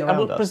 I agree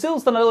with it.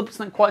 Brazil's done a little bit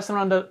something quite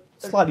similar under...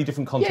 Slightly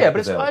different context. Yeah,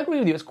 but I agree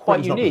with you. It's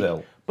quite unique.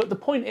 Brazil. But the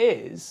point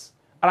is,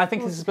 and I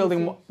think this is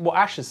building what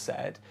Ash has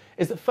said,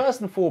 is that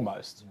first and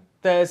foremost,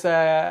 there's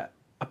a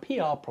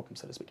PR problem,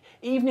 so to speak.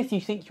 Even if you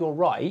think you're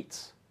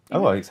right...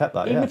 Oh, I accept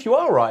that, Even if you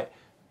are right,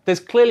 there's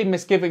clearly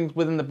misgivings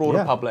within the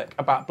broader public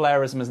about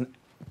Blairism as a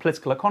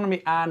political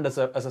economy and as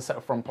a set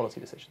of foreign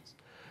policy decisions.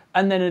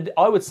 And then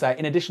I would say,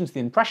 in addition to the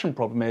impression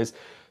problem, is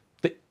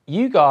that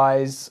you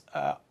guys...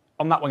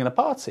 on that wing of the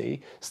party,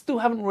 still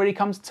haven't really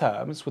come to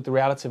terms with the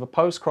reality of a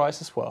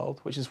post-crisis world,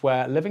 which is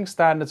where living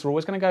standards are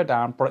always going to go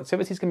down,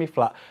 productivity is going to be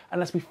flat,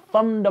 unless we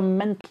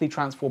fundamentally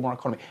transform our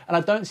economy. And I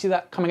don't see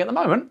that coming at the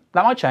moment.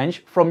 That might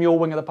change from your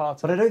wing of the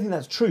party. But I don't think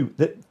that's true.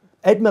 That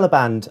Ed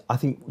Miliband, I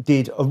think,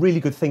 did a really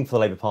good thing for the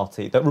Labour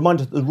Party that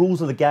reminded us that the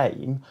rules of the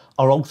game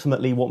are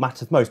ultimately what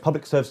matters most.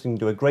 Public services can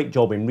do a great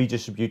job in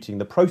redistributing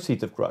the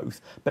proceeds of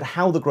growth, but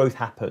how the growth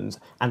happens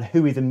and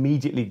who is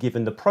immediately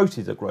given the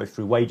proceeds of growth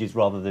through wages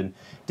rather than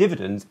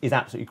dividends is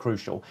absolutely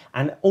crucial,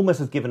 and almost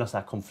has given us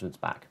our confidence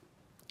back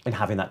in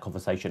having that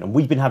conversation. And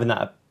we've been having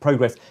that at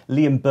Progress.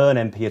 Liam Byrne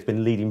MP has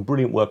been leading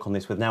brilliant work on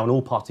this with now an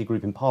all-party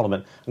group in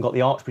Parliament and got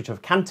the Archbishop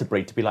of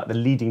Canterbury to be like the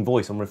leading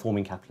voice on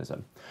reforming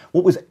capitalism.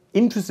 What was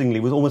interestingly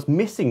was almost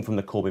missing from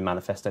the Corbyn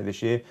manifesto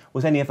this year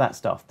was any of that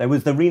stuff. There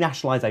was the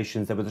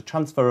renationalisations, there was a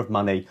transfer of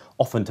money,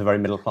 often to very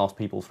middle-class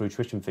people through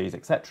tuition fees,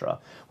 etc.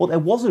 What there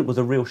wasn't was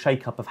a real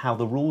shake-up of how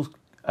the rules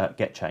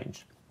get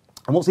changed.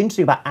 And what's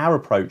interesting about our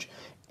approach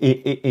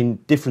in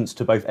difference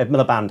to both Ed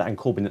Miliband and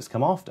Corbyn that's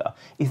come after,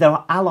 is there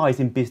are allies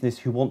in business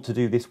who want to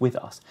do this with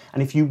us.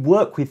 And if you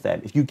work with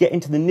them, if you get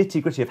into the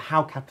nitty-gritty of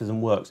how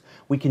capitalism works,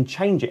 we can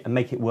change it and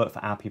make it work for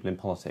our people in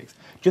politics.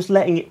 Just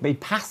letting it be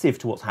passive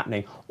to what's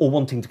happening or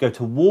wanting to go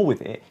to war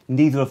with it,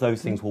 neither of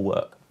those things will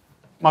work.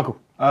 Michael?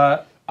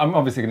 I'm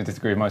obviously going to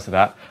disagree with most of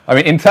that. I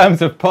mean, in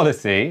terms of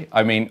policy,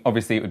 I mean,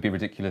 obviously it would be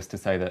ridiculous to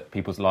say that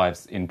people's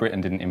lives in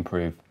Britain didn't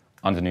improve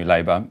under New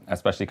Labour,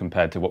 especially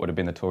compared to what would have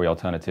been the Tory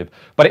alternative.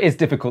 But it is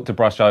difficult to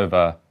brush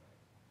over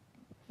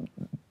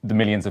the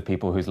millions of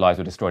people whose lives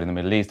were destroyed in the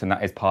Middle East, and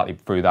that is partly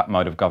through that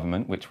mode of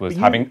government, which was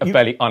having a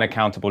fairly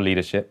unaccountable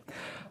leadership.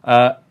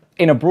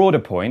 In a broader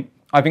point,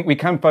 I think we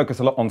can focus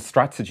a lot on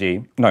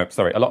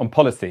a lot on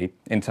policy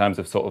in terms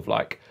of sort of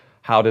like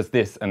how does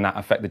this and that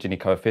affect the Gini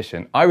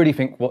coefficient? I really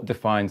think what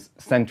defines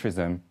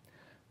centrism,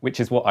 which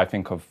is what I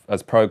think of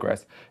as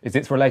progress, is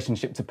its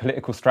relationship to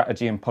political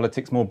strategy and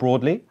politics more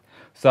broadly.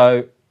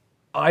 So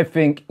I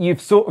think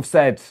you've sort of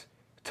said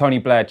Tony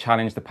Blair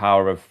challenged the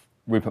power of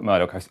Rupert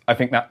Murdoch. I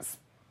think that's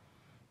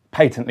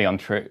patently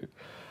untrue.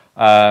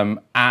 And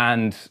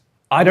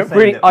I don't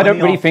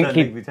really think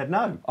he said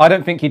no. I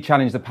don't think he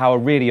challenged the power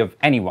really of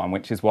anyone,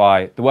 which is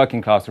why the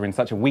working class are in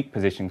such a weak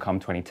position come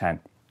 2010.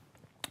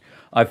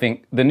 I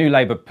think the New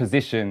Labour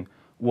position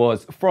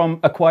was from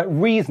a quite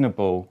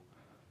reasonable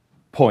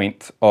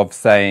point of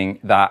saying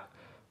that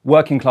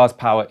working class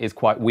power is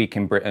quite weak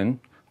in Britain,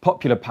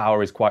 popular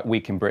power is quite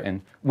weak in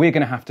Britain. We're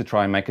going to have to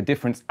try and make a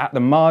difference at the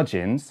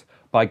margins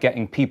by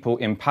getting people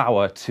in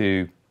power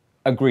to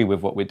agree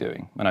with what we're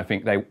doing. And I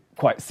think they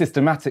quite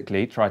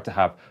systematically tried to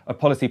have a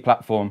policy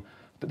platform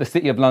that the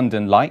City of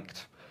London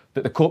liked,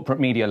 that the corporate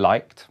media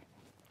liked,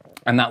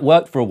 and that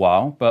worked for a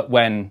while, but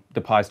when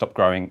the pie stopped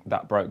growing,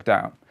 that broke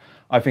down.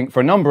 I think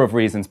for a number of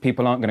reasons,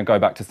 people aren't going to go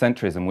back to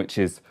centrism, which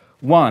is,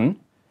 one,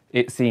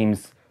 it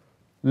seems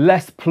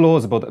less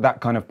plausible that that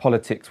kind of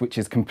politics, which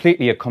is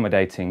completely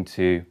accommodating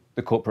to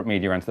the corporate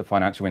media and to the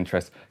financial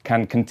interests,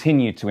 can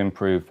continue to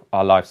improve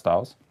our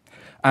lifestyles.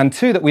 And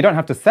two, that we don't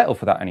have to settle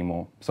for that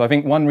anymore. So I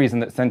think one reason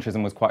that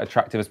centrism was quite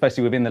attractive,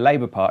 especially within the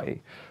Labour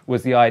Party,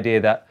 was the idea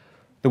that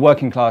the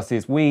working class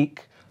is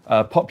weak,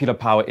 popular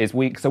power is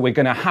weak, so we're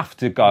going to have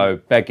to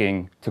go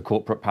begging to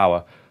corporate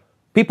power.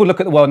 People look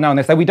at the world now and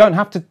they say we don't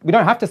have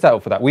to settle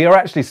for that. We are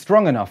actually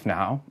strong enough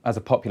now as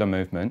a popular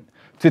movement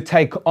to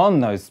take on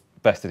those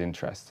vested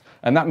interests.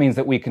 And that means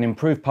that we can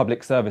improve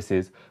public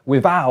services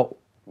without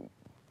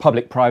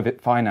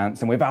public-private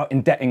finance and without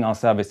indebting our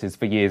services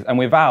for years and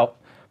without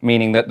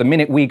meaning that the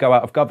minute we go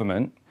out of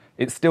government,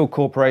 it's still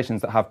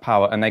corporations that have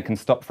power and they can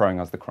stop throwing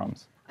us the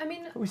crumbs. I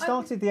mean, We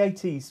started the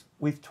 80s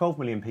with 12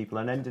 million people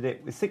and ended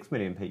it with 6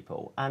 million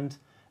people. And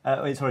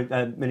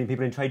million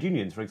people in trade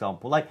unions, for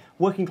example. Like,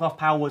 working class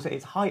power was at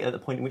its height at the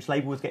point in which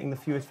Labour was getting the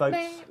fewest votes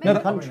in the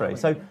country.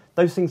 So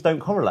those things don't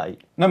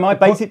correlate. No, my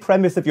basic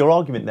premise of your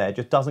argument there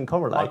just doesn't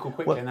correlate. Michael,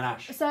 quickly, and then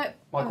Ash.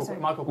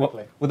 Michael,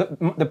 quickly.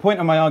 Well, the point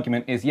of my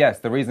argument is, yes,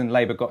 the reason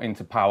Labour got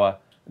into power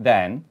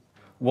then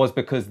was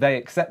because they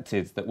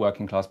accepted that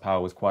working class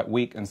power was quite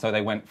weak, and so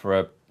they went for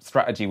a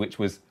strategy which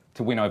was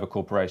to win over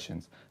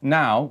corporations.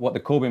 Now, what the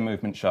Corbyn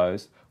movement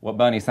shows, what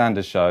Bernie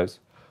Sanders shows,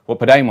 what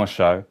Podemos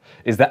show,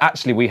 is that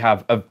actually we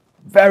have a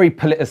very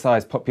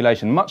politicised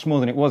population, much more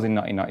than it was in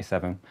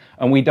 1997,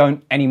 and we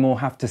don't anymore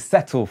have to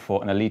settle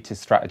for an elitist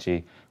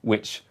strategy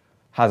which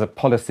has a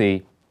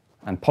policy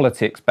and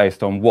politics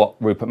based on what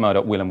Rupert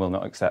Murdoch will and will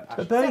not accept.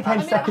 But Bernie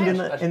came second in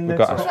the...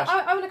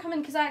 I want to come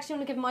in because I actually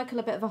want to give Michael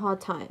a bit of a hard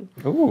time.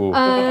 Ooh.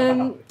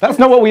 That's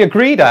not what we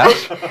agreed,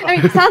 Ash. I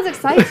mean, it sounds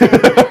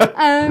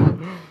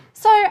exciting.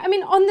 So, I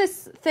mean, on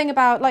this thing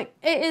about, like,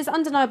 it is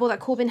undeniable that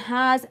Corbyn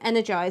has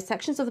energised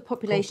sections of the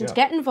population to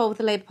get involved with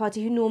the Labour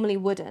Party who normally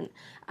wouldn't.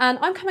 And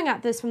I'm coming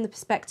at this from the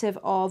perspective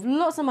of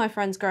lots of my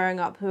friends growing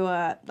up who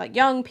are, like,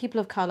 young people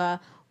of colour,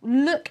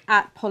 look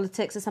at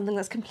politics as something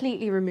that's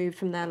completely removed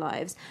from their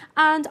lives.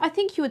 And I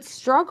think you would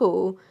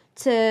struggle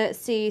to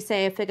see,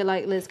 say, a figure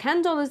like Liz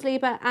Kendall as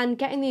Labour and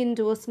getting the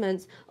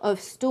endorsements of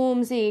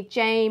Stormzy,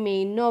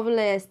 Jamie,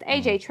 novelist,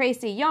 AJ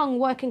Tracy, young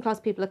working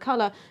class people of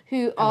colour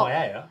who are...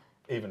 MIA,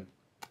 even.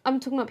 I'm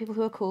talking about people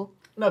who are cool.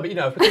 No, but you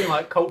know, if we're talking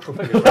like cultural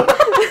figures.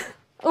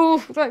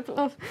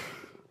 Oh,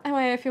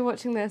 MIA, if you're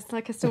watching this,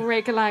 like, it's still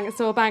Ray Galang, it's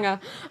still a banger.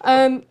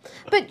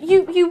 But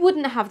you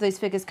wouldn't have those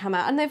figures come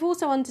out. And they've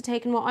also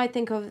undertaken what I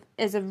think of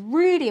as a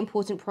really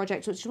important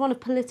project, which is one of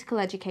political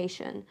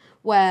education,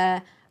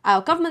 where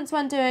our governments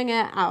weren't doing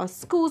it, our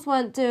schools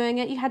weren't doing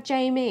it. You had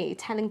Jamie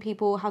telling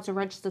people how to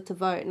register to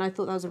vote, and I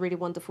thought that was a really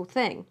wonderful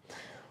thing.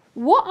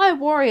 What I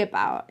worry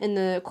about in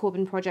the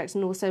Corbyn project,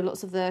 and also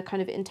lots of the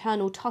kind of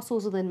internal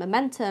tussles within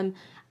Momentum,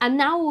 and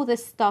now all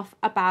this stuff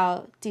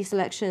about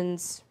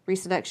deselections,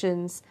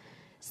 reselections,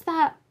 is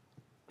that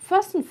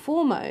first and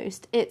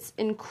foremost, it's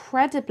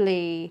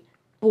incredibly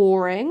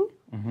boring.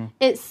 Mm-hmm.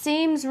 It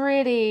seems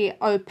really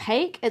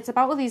opaque. It's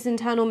about all these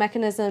internal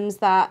mechanisms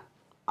that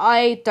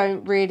I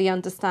don't really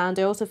understand.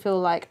 I also feel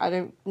like I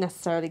don't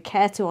necessarily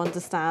care to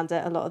understand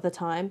it a lot of the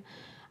time.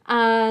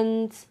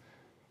 And,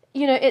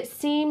 you know, it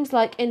seems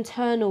like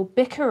internal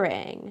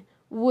bickering,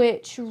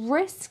 which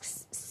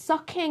risks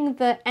sucking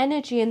the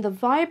energy and the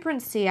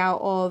vibrancy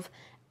out of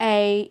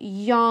a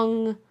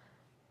young,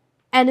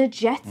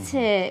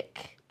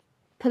 energetic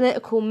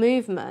political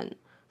movement.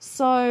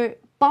 So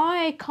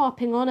by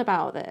carping on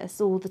about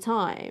this all the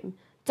time,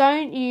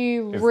 don't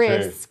you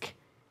risk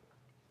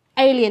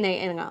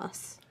alienating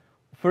us?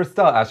 For a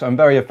start, Ash, I'm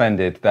very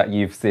offended that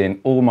you've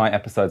seen all my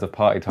episodes of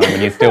Party Time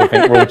and you still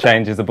think rule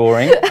changes are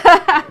boring.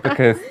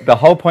 Because the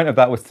whole point of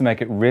that was to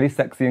make it really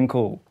sexy and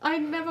cool. I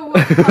never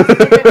watched past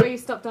the bit where you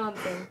stopped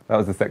dancing. That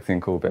was the sexy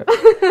and cool bit.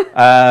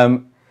 I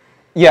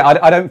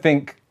don't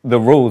think the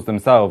rules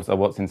themselves are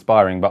what's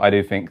inspiring, but I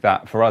do think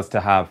that for us to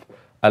have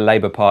a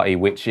Labour Party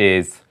which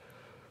is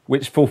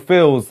which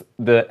fulfills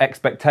the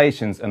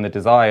expectations and the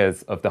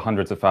desires of the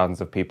hundreds of thousands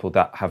of people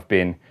that have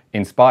been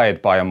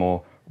inspired by a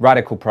more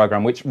radical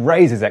program which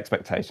raises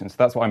expectations.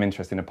 That's what I'm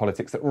interested in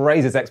politics, that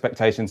raises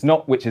expectations,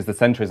 not which is the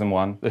centrism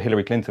one, the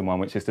Hillary Clinton one,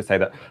 which is to say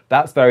that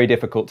that's very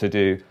difficult to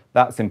do,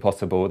 that's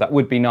impossible, that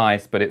would be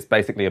nice, but it's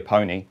basically a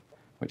pony,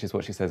 which is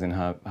what she says in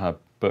her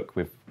book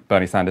with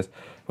Bernie Sanders.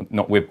 Well,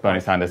 not with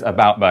Bernie Sanders,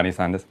 about Bernie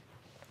Sanders.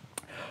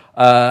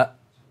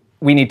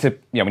 We need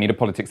a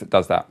politics that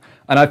does that.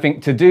 And I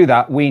think to do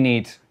that, we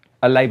need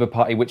a Labour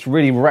Party which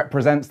really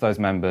represents those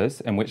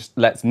members and which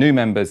lets new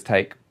members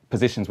take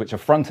positions which are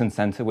front and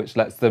centre, which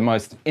lets the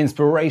most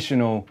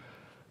inspirational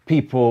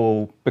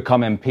people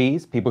become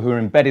MPs, people who are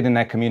embedded in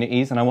their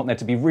communities. And I want there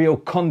to be real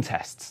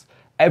contests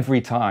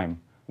every time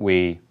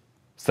we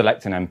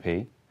select an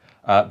MP,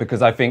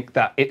 because I think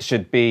that it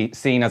should be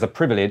seen as a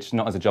privilege,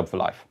 not as a job for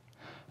life.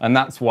 And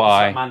that's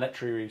why... It's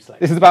mandatory reselection.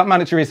 This is about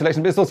mandatory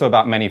reselection, but it's also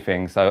about many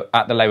things. So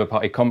at the Labour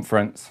Party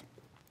conference,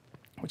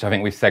 which I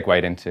think we've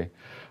segued into,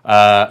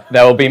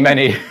 there will be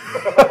many...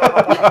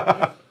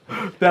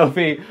 There'll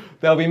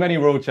be many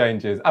rule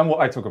changes. And what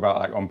I talk about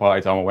like on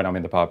party time or when I'm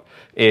in the pub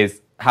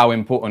is how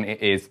important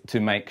it is to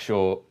make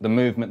sure the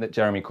movement that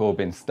Jeremy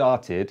Corbyn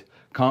started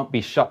can't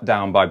be shut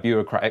down by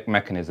bureaucratic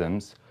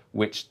mechanisms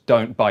which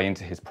don't buy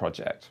into his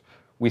project.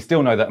 We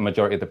still know that a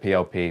majority of the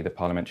PLP, the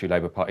Parliamentary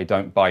Labour Party,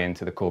 don't buy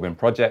into the Corbyn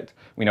project.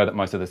 We know that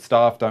most of the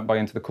staff don't buy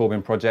into the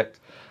Corbyn project.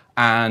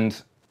 And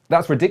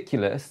that's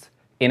ridiculous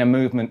in a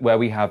movement where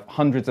we have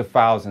hundreds of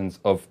thousands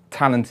of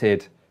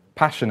talented,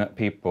 passionate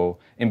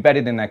people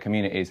embedded in their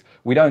communities.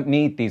 We don't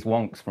need these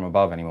wonks from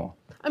above anymore.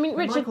 I mean,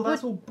 Richard, Michael,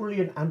 that's all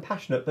brilliant and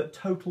passionate, but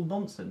total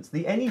nonsense.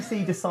 The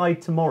NEC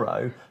decide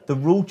tomorrow the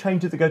rule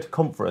changes that go to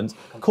conference.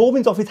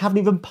 Corbyn's office haven't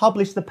even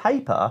published the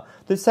paper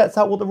that sets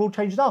out what the rule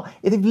changes are.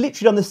 They've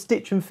literally done the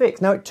stitch and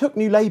fix. Now, it took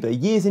New Labour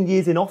years and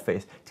years in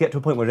office to get to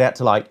a point where they had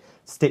to, like,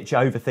 stitch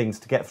over things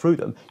to get through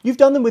them. You've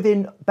done them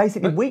within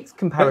basically weeks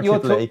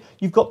comparatively.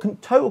 You've got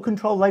total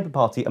control of the Labour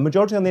Party, a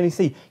majority on the NEC.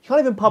 You can't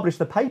even publish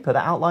the paper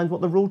that outlines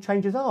what the rule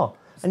changes are.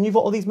 And you've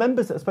got all these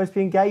members that are supposed to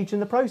be engaged in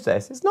the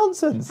process. It's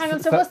nonsense. Hang on,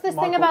 so what's this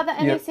thing about the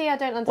NEC? I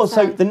don't understand. Well,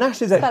 so the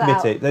National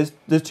Executive Committee,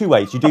 there's two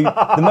ways. You do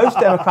the most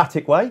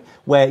democratic way,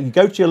 where you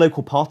go to your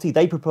local party,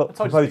 they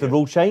propose the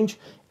rule change.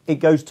 It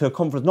goes to a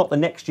conference, not the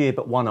next year,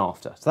 but one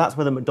after. So that's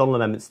where the McDonnell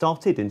Amendment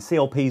started in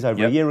CLPs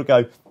over a year ago,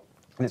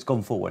 and it's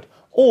gone forward.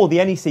 Or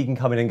the NEC can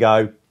come in and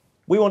go,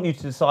 we want you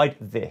to decide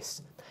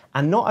this.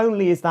 And not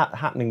only is that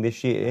happening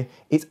this year,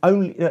 it's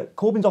only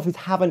Corbyn's office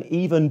haven't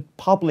even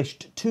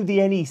published to the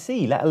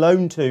NEC, let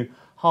alone to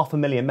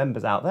 500,000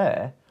 members out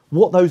there,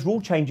 what those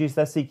rule changes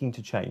they're seeking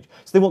to change.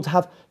 So they want to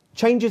have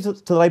changes to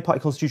the Labour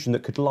Party constitution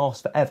that could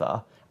last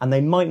forever, and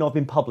they might not have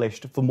been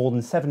published for more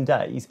than 7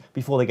 days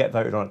before they get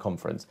voted on at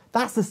conference.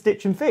 That's the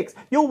stitch and fix.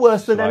 You're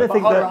worse than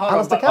anything that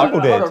Alistair Campbell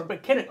did.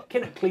 But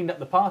Kinnock cleaned up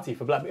the party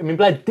for Blair. I mean,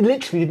 Blair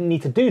literally didn't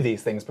need to do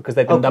these things because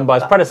they'd been done by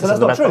his predecessors.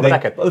 So that's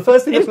not true. Well, the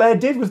first thing that Blair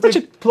did was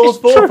do Clause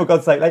 4, for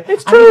God's sake.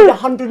 It's and he true. did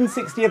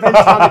 160 events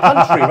around the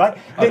country, right?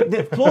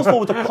 The Clause 4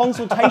 was a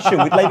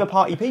consultation with Labour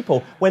Party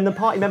people when the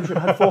party membership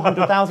had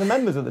 400,000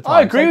 members at the time.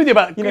 I agree with you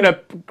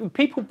about,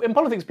 people in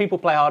politics, people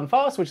play hard and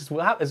fast, which is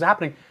what is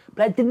happening.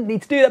 Blair didn't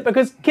need to do that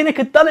because Kinnock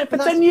had done it for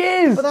 10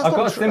 years. But that's I've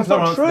got a simpler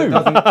answer true.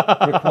 that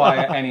doesn't require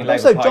any Labour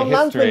Also, Party John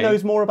history. Landsman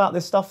knows more about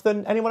this stuff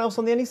than anyone else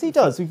on the NEC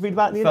does. We read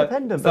about it in The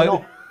Independent,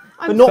 so-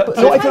 but not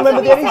if you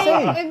remember the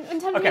NEC. In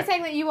terms of you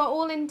saying that you are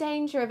all in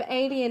danger of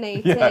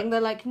alienating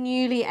the like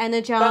newly But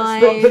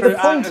energised. the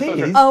point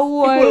is,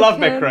 people love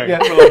bickering.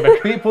 People love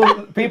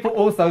bickering. People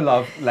also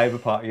love Labour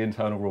Party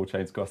internal rule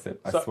change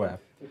gossip, I swear.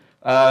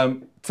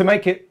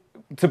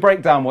 To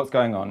break down what's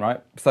going on, right?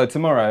 So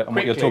tomorrow, and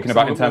what you're talking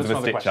about in terms of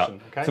a stitch-up,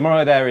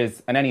 tomorrow there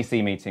is an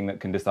NEC meeting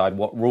that can decide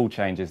what rule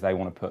changes they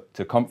want to put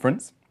to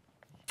conference.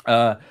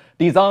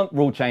 These aren't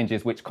rule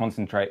changes which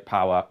concentrate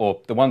power,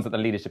 or the ones that the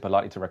leadership are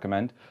likely to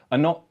recommend, are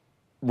not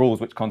rules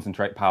which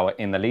concentrate power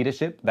in the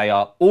leadership. They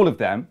are, all of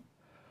them,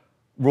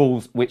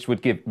 rules which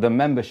would give the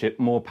membership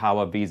more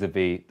power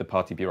vis-a-vis the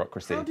party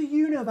bureaucracy. How do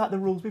you know about the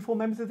rules before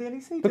members of the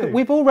NEC do?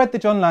 We've all read the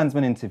John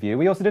Landsman interview.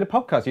 We also did a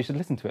podcast. You should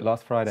listen to it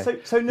last Friday.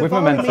 So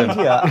Navarra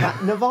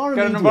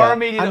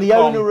Media and the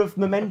owner of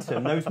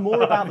Momentum knows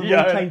more about the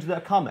rule changes that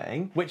are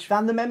coming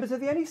than the members of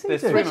the NEC do.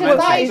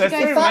 That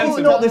is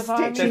not the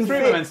stitching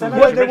fix. I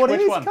don't know what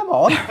it is. Come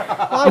on.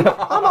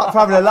 I'm up for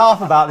having a laugh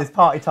about this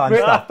party time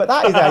stuff, but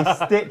that is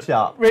a stitch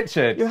up.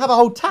 Richard. You have a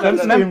whole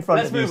tapestry in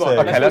front of you, sir.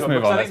 Okay, let's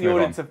move on. I think the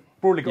audience have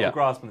broadly got a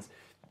grasp on this.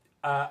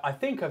 I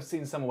think I've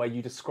seen somewhere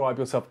you describe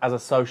yourself as a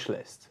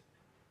socialist.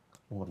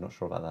 Oh, I'm not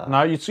sure about that. No,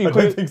 I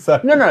don't think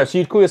so. No. So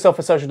you'd call yourself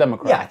a social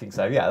democrat? Yeah, I think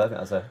so. Yeah, I think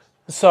that's a.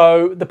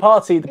 So the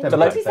party, the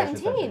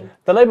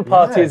Labour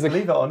Party is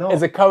believe it or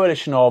not. a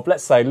coalition of,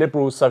 let's say,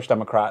 liberals, social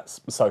democrats,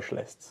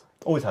 socialists.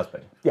 Always has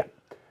been. Yeah.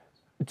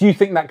 Do you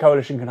think that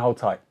coalition can hold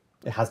tight?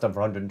 It has done for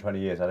 120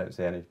 years. I don't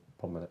see any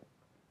problem with it.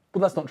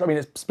 Well, that's not true. I mean,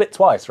 it's split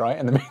twice, right?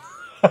 And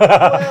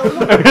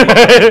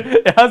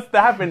it has to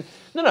happen.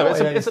 No, it's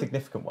a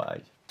significant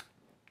way.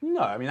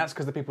 No, I mean, that's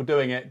because the people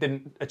doing it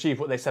didn't achieve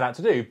what they set out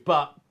to do.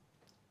 But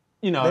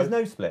you know, there's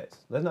no split.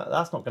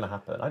 That's not going to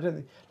happen. I don't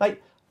think.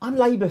 Like, I'm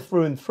Labour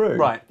through and through.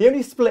 Right. The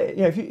only split,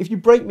 you know, if you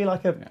break me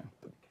like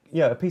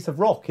a piece of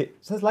rock, it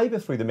says Labour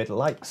through the middle.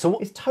 Like, so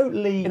it's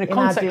totally in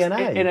context, our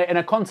DNA. In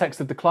a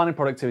context of declining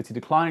productivity,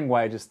 declining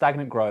wages,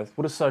 stagnant growth,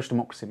 what does social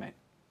democracy mean?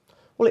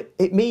 Well,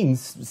 it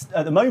means,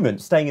 at the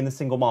moment, staying in the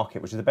single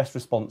market, which is the best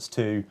response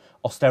to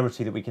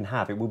austerity that we can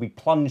have. It will be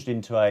plunged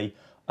into a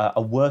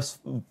worse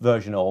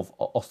version of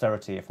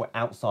austerity if we're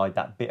outside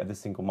that bit of the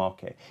single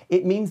market.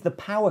 It means the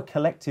power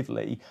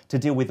collectively to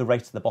deal with the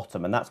race to the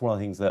bottom, and that's one of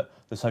the things that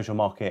the social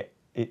market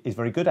is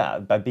very good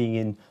at, by being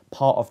in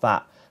part of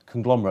that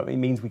conglomerate. It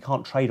means we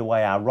can't trade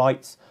away our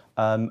rights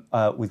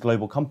with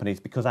global companies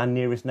because our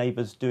nearest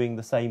neighbour's doing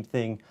the same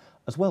thing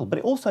as well. But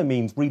it also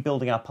means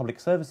rebuilding our public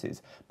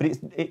services. But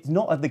it's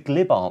not the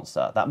glib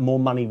answer that more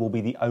money will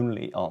be the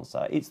only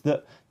answer. It's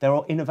that there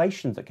are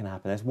innovations that can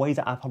happen. There's ways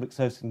that our public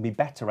services can be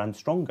better and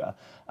stronger.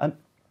 And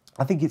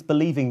I think it's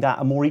believing that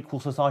a more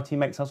equal society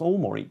makes us all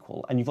more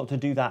equal. And you've got to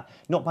do that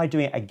not by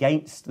doing it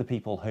against the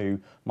people who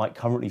might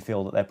currently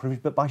feel that they're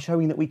privileged, but by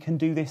showing that we can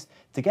do this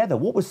together.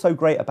 What was so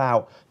great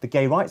about the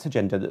gay rights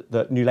agenda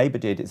that New Labour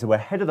did is they were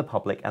ahead of the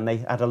public and they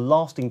had a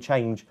lasting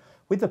change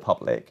with the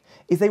public,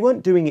 is they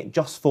weren't doing it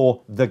just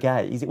for the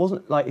gays. It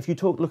wasn't like, if you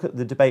look at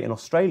the debate in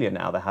Australia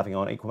now they're having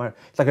on equal marriage,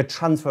 it's like a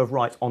transfer of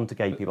rights onto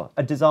gay people,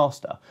 a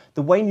disaster.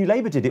 The way New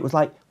Labour did it was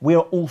like, we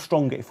are all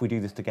stronger if we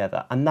do this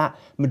together. And that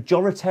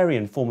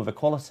majoritarian form of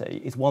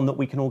equality is one that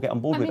we can all get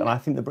on board with, and I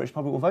think the British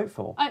public will vote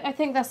for. I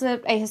think that's a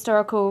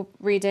historical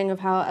reading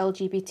of how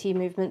LGBT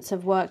movements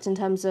have worked in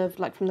terms of,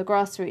 like, from the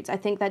grassroots. I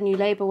think that New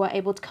Labour were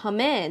able to come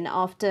in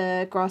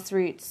after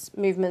grassroots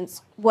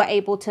movements were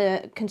able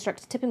to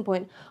construct a tipping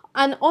point.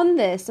 And on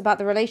this, about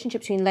the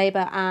relationship between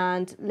Labour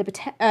and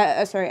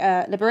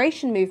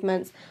liberation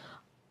movements,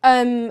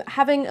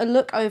 having a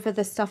look over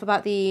the stuff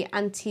about the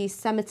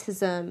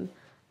anti-Semitism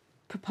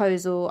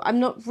proposal, I'm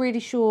not really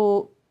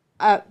sure,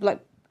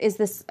 is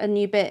this a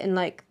new bit in,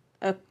 like,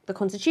 the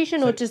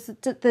Constitution, or does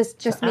this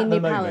just mean new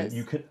powers?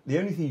 The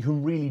only thing you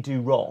can really do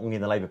wrong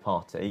in the Labour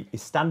Party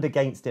is stand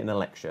against it in an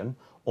election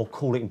or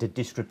call it into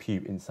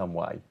disrepute in some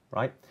way,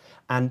 right?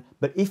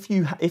 But if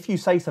you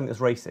say something that's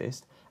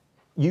racist,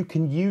 you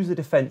can use the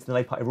defence in the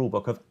Labour Party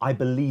rulebook of, I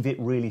believe it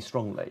really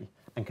strongly,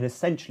 and can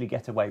essentially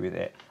get away with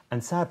it.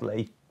 And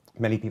sadly,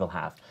 many people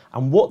have.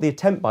 And what the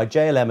attempt by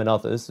JLM and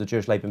others, the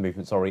Jewish Labour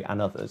Movement,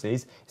 and others,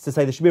 is to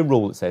say there should be a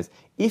rule that says,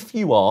 if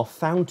you are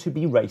found to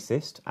be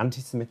racist,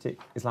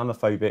 anti-Semitic,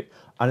 Islamophobic,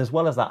 and as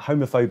well as that,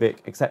 homophobic,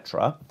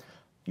 etc.,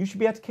 you should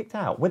be able to kicked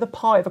out. We're the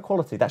party of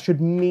equality. That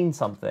should mean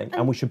something,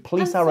 and we should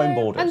police our own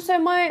borders. And so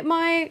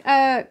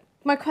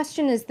my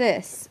question is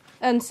this.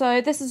 And so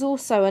this is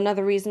also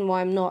another reason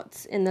why I'm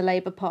not in the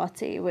Labour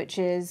Party, which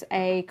is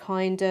a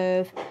kind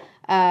of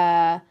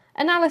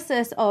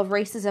analysis of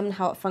racism and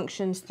how it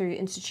functions through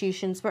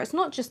institutions, where it's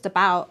not just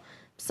about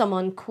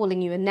someone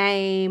calling you a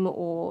name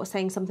or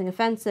saying something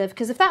offensive.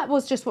 Because if that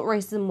was just what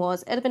racism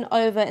was, it'd have been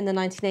over in the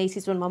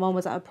 1980s when my mum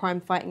was at her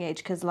prime fighting age,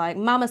 because, like,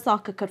 Mama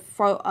Saka could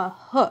throw a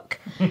hook,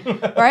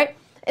 right?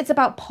 It's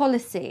about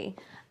policy.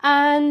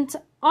 And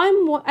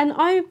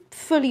I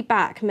fully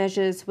back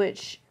measures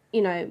which,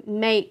 you know,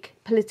 make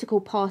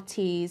political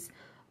parties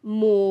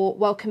more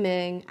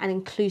welcoming and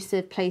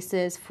inclusive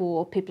places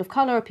for people of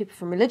colour, people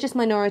from religious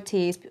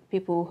minorities,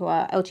 people who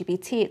are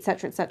LGBT,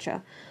 etc.,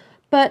 etc.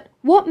 But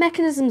what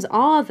mechanisms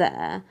are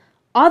there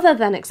other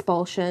than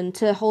expulsion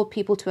to hold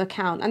people to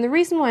account? And the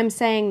reason why I'm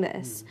saying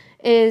this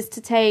is to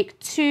take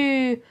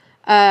two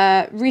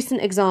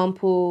recent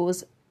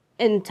examples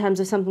in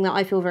terms of something that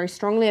I feel very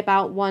strongly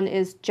about. One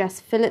is Jess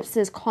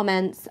Phillips's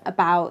comments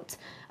about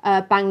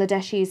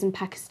Bangladeshis and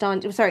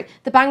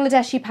the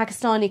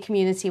Bangladeshi-Pakistani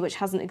community, which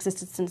hasn't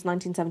existed since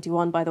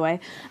 1971, by the way,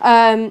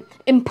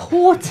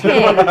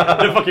 importing...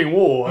 The fucking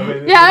war. I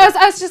mean, yeah,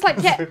 I was just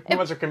like, yeah... Too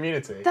much a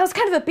community. There was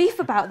kind of a beef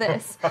about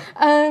this.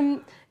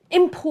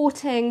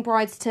 Importing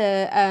brides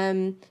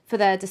to for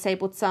their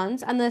disabled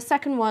sons. And the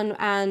second one,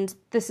 and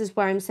this is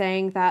where I'm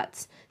saying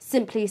that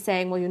simply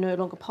saying, well, you're no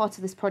longer part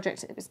of this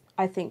project, is,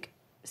 I think,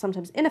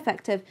 sometimes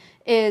ineffective,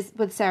 is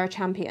with Sarah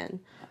Champion.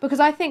 Because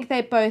I think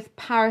they both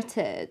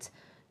parroted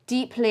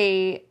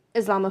deeply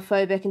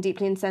Islamophobic and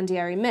deeply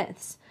incendiary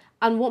myths.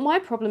 And what my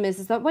problem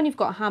is that when you've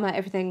got a hammer,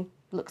 everything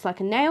looks like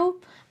a nail.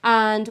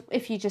 And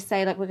if you just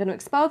say, like, we're going to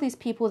expel these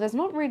people, there's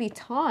not really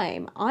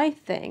time, I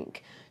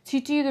think, to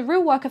do the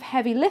real work of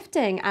heavy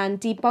lifting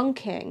and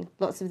debunking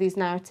lots of these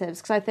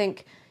narratives. Because I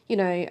think, you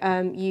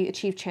know, you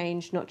achieve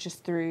change not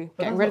just through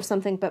getting rid of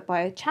something, but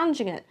by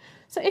challenging it.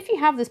 So if you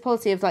have this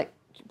policy of, like,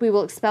 we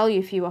will expel you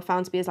if you are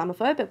found to be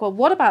Islamophobic. Well,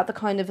 what about the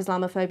kind of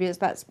Islamophobia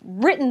that's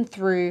written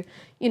through,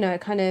 you know,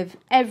 kind of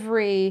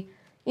every,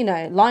 you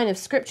know, line of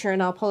scripture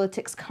in our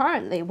politics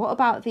currently? What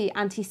about the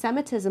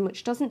anti-Semitism,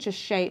 which doesn't just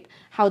shape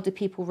how do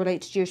people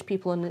relate to Jewish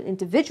people on an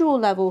individual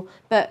level,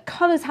 but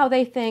colours how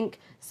they think,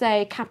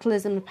 say,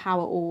 capitalism and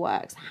power all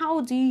works? How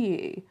do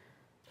you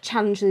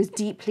challenge those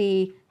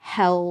deeply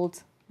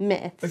held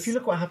myths? If you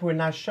look what happened with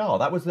Naz Shah,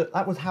 that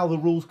was how the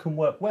rules can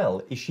work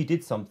well. Is she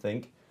did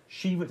something,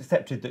 She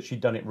accepted that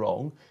she'd done it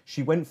wrong.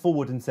 She went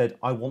forward and said,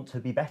 I want to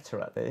be better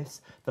at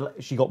this.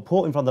 She got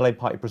brought in front of the Labour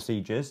Party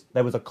procedures.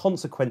 There was a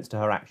consequence to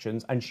her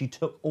actions, and she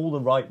took all the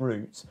right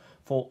routes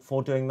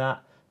for doing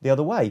that the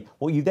other way.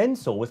 What you then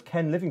saw was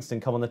Ken Livingstone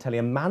come on the telly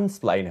and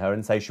mansplain her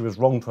and say she was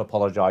wrong to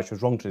apologise, she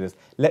was wrong to do this.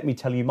 Let me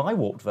tell you my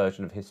warped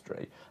version of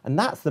history. And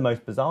that's the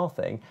most bizarre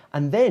thing.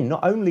 And then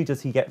not only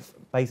does he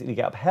basically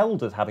get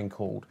upheld as having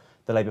called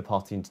the Labour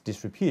Party into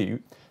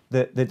disrepute,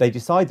 that they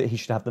decide that he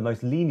should have the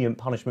most lenient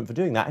punishment for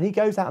doing that. And he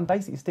goes out and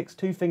basically sticks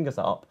two fingers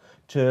up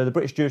to the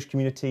British Jewish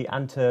community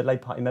and to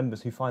Labour Party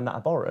members who find that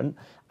abhorrent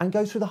and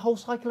goes through the whole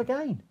cycle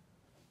again.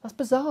 That's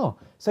bizarre.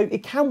 So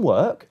it can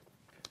work.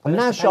 And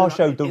Naz Shah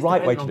showed the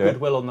right way to do it.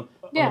 Goodwill on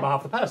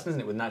behalf of the person,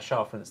 isn't it? With Naz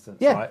Shah, for instance,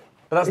 Yeah. right?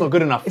 But that's not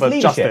good enough for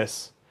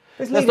justice.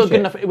 That's not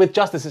good enough. With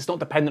justice, it's not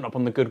dependent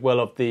upon the goodwill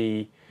of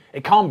the...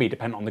 It can't be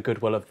dependent on the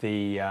goodwill of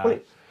the...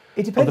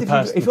 It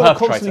depends if you want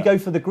to constantly go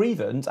for the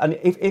grievance, and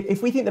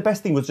if we think the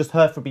best thing was just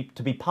her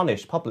to be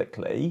punished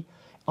publicly,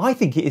 I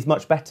think it is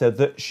much better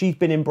that she's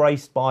been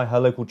embraced by her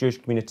local Jewish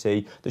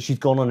community, that she's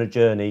gone on a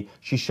journey,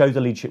 she shows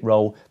a leadership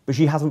role, but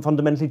she hasn't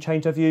fundamentally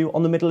changed her view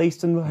on the Middle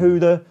East and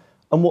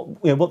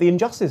what the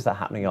injustices that are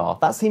happening are.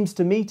 That seems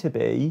to me to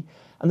be,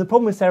 and the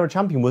problem with Sarah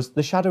Champion was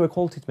the Shadow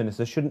Equalities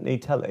Minister shouldn't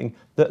need telling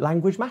that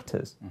language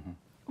matters. Mm-hmm.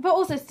 But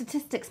also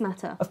statistics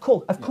matter. Of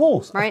course.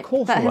 Right? Of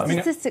course. That his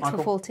statistics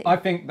were faulty. I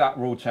think that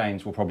rule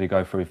change will probably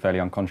go through fairly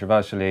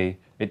uncontroversially.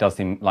 It does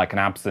seem like an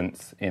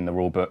absence in the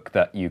rule book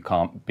that you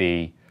can't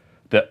be...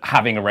 that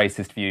having a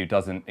racist view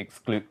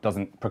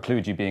doesn't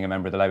preclude you being a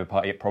member of the Labour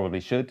Party. It probably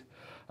should.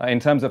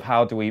 In terms of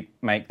how do we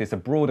make this a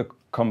broader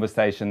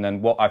conversation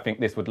than what I think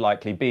this would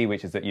likely be,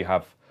 which is that you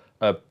have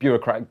a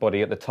bureaucratic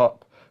body at the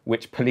top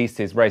which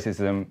polices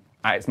racism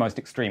at its most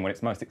extreme, when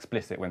it's most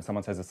explicit, when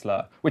someone says a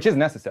slur, which is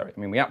necessary. I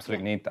mean, we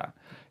absolutely need that,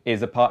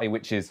 is a party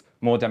which is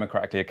more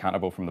democratically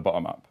accountable from the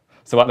bottom up.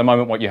 So at the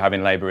moment, what you have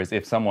in Labour is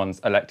if someone's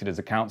elected as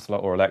a councillor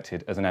or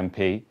elected as an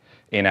MP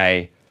in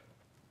a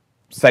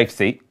safe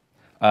seat,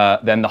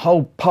 then the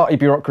whole party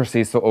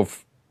bureaucracy sort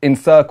of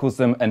encircles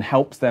them and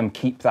helps them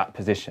keep that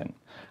position.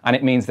 And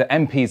it means that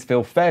MPs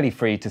feel fairly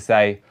free to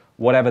say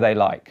whatever they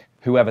like,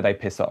 whoever they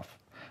piss off.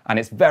 And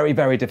it's very,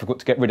 very difficult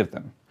to get rid of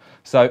them.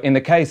 So in the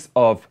case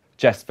of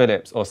Jess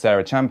Phillips or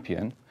Sarah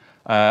Champion,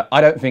 I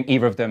don't think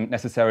either of them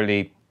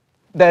necessarily...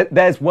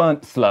 Theirs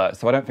weren't slurs,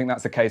 so I don't think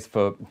that's a case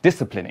for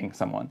disciplining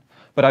someone.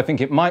 But I think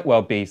it might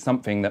well be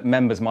something that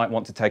members might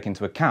want to take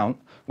into account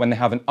when they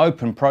have an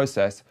open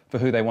process for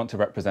who they want to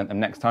represent them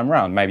next time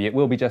round. Maybe it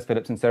will be Jess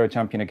Phillips and Sarah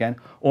Champion again,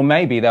 or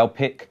maybe they'll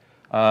pick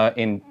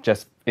in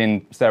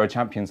Sarah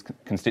Champion's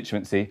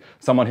constituency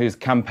someone who's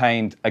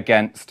campaigned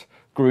against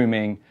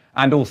grooming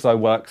and also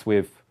works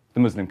with the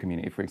Muslim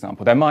community, for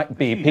example. There might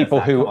be people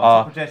who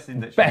are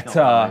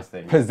better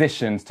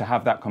positioned to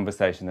have that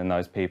conversation than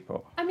those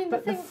people. I mean,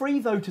 but the free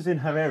voters in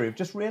her area have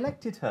just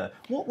re-elected her.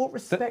 What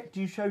respect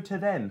do you show to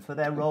them for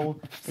their role?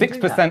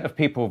 6% of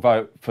people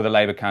vote for the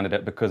Labour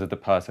candidate because of the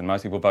person.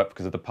 Most people vote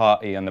because of the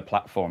party and the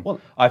platform.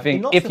 Well, I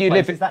think if you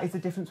live, that is the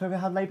difference whether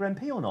you have Labour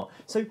MP or not.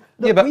 So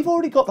look, we've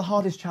already got the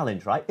hardest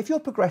challenge, right? If you're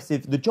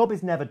progressive, the job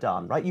is never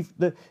done, right? You've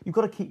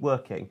got to keep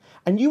working,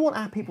 and you want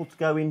our people to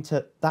go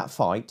into that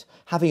fight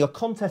having a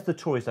contest the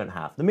Tories don't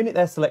have. The minute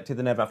they're selected,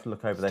 they never have to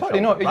look over their shoulder.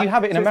 Totally not. Right? You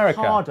have it in America.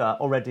 It's harder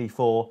already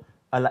for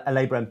a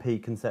Labour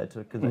MP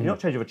You're not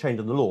changing a change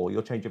in the law,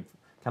 you're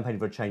campaigning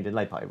for a change in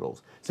Labour Party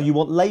rules. So you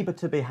want Labour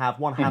to have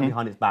one hand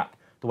behind its back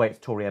the way its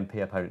Tory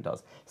MP opponent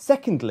does.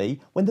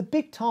 Secondly, when the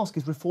big task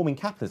is reforming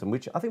capitalism,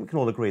 which I think we can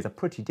all agree is a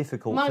pretty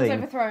difficult thing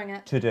overthrowing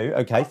it. to do.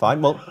 Okay,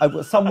 fine.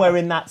 Well, somewhere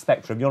in that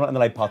spectrum, you're not in the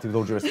Labour Party with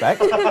all due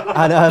respect,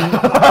 and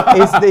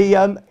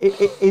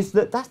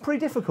that's pretty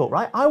difficult,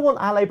 right? I want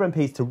our Labour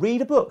MPs to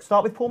read a book,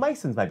 start with Paul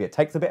Mason's maybe. It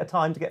takes a bit of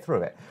time to get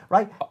through it,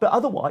 right? But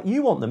otherwise,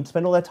 you want them to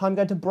spend all their time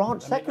going to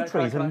branch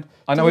secretaries.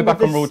 I know we're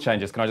back on rule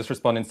changes. Can I just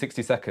respond in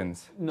 60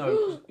 seconds?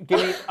 No,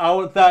 give me... I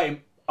want 30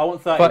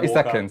 30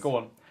 seconds. Go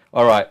on.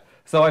 All right.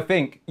 So I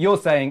think you're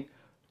saying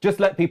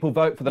just let people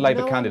vote for the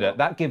Labour candidate.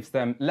 That gives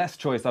them less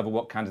choice over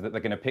what candidate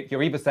they're going to pick.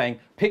 You're either saying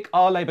pick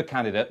our Labour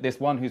candidate, this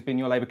one who's been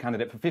your Labour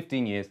candidate for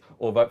 15 years,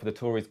 or vote for the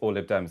Tories or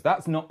Lib Dems.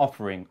 That's not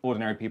offering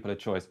ordinary people a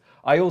choice.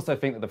 I also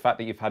think that the fact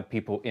that you've had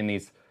people in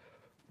these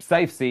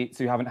safe seats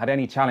who haven't had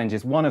any challenge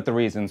is one of the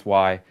reasons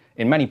why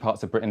in many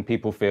parts of Britain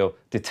people feel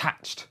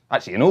detached.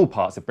 Actually, in all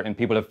parts of Britain,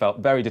 people have felt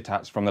very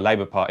detached from the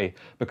Labour Party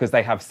because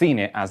they have seen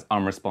it as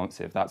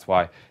unresponsive. That's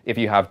why if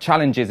you have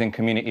challenges in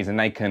communities and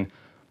they can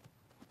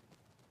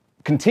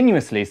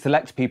continuously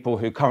select people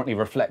who currently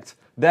reflect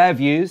their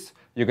views,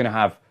 you're going to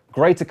have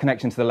greater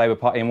connection to the Labour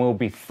Party and will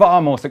be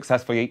far more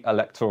successfully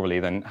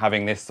electorally than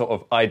having this sort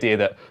of idea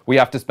that we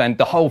have to spend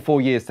the whole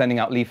 4 years sending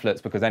out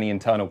leaflets because any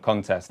internal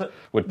contest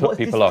would put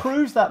people off. What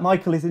proves that,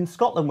 Michael, is in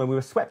Scotland when we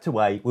were swept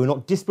away, we were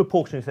not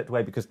disproportionately swept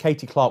away because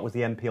Katie Clark was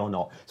the MP or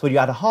not. So when you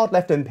had a hard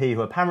left MP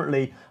who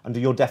apparently, under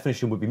your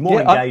definition, would be more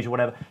engaged or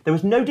whatever, there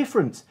was no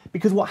difference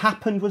because what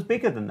happened was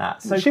bigger than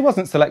that. So she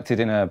wasn't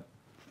selected in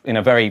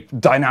a very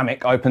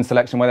dynamic, open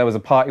selection where there was a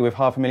party with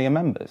 500,000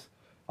 members.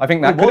 I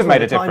think that It could have was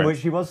made at a the time difference.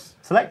 which he was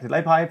selected.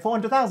 Labour had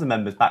 400,000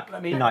 members back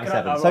in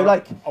 '97. I So,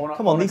 wanna-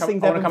 come on, these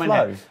things ebb and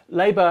flow.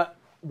 Labour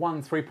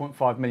won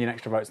 3.5 million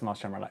extra votes in the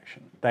last general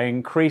election. They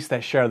increased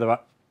their share of the vote.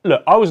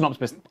 Look, I was an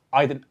optimist.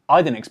 I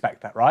didn't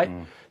expect that, right?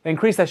 They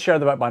increased their share of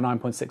the vote by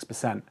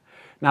 9.6%.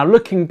 Now,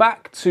 looking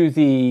back to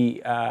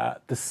the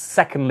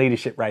second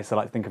leadership race, I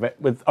like to think of it,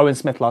 with Owen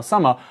Smith last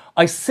summer,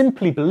 I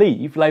simply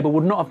believe Labour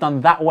would not have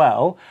done that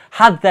well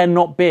had there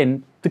not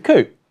been the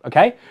coup,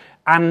 okay?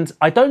 And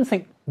I don't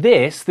think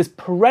this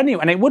perennial,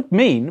 and it would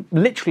mean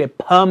literally a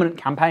permanent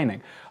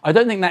campaigning. I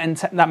don't think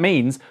that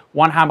means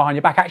one hand behind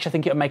your back. Actually, I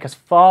think it would make us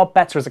far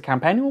better as a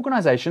campaigning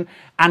organisation,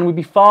 and we'd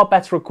be far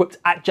better equipped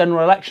at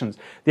general elections.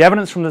 The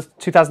evidence from the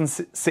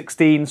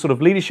 2016 sort of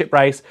leadership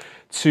race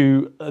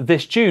to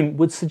this June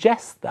would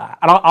suggest that,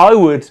 and I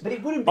would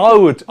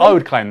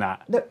claim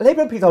that. No,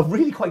 Labour MPs are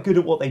really quite good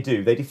at what they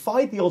do. They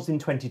defied the odds in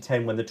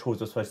 2010 when the Tories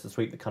were supposed to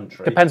sweep the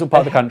country. Depends what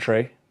part of the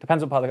country.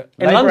 Depends what part of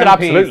the In London, MPs,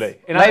 absolutely.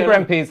 Labour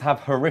MPs have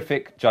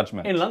horrific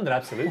judgment. In London,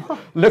 absolutely.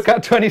 Look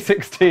at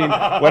 2016, when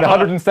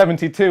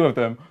 172 of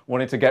them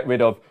wanted to get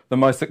rid of the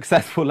most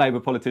successful Labour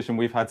politician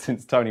we've had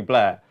since Tony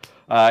Blair.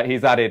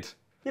 He's added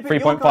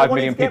 3.5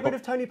 million people. Get rid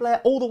of Tony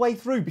Blair all the way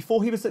through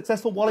before he was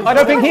successful. While he I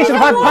don't think he should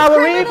have had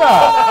power either.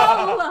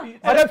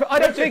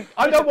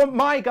 I don't want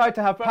my guy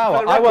to have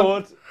power. I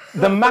want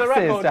the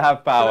masses to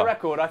have power. For the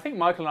record, I think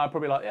Michael and I are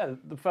probably like, yeah,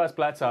 the first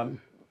Blair term,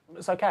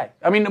 it's okay.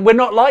 I mean, we're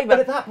not like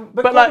that.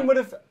 But Corbyn would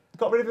have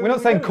got rid of him. We're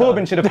not saying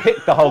Corbyn should have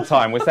picked the whole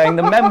time. We're saying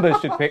the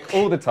members should pick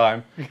all the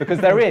time, because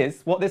there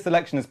is, what this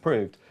election has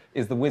proved,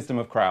 is the wisdom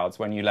of crowds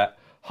when you let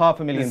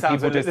 500,000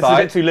 people decide. This is a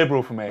bit too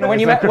liberal for me. When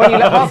you let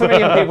 500,000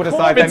 people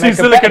decide, they make a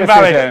Silicon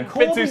Valley. decision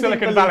Bit too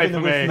Silicon Valley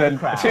for me. than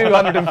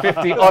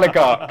 250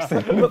 oligarchs in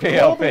the Corbyn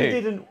PLP.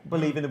 didn't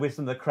believe in the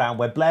wisdom of the crown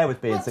where Blair was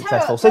being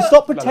successful. So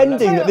stop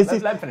pretending that this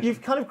is.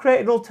 You've kind of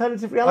created an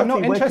alternative reality.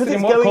 I'm not interested in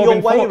it's what going your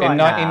Corbyn way fought right in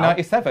now.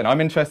 1997.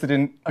 I'm interested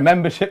in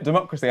membership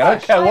democracy. I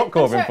don't care what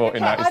Corbyn fought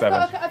in 97.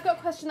 I've got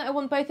a question that I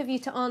want both of you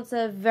to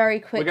answer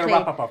very quickly. We're going to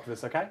wrap up after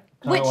this, okay?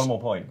 Can I have one more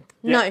point?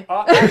 No. And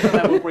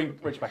then we'll bring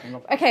Rich back in.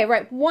 Okay,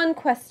 right. One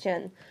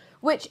question,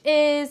 which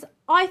is,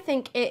 I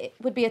think it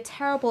would be a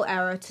terrible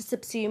error to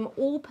subsume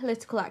all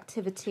political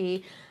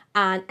activity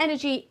and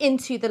energy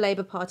into the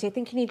Labour Party. I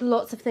think you need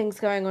lots of things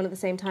going on at the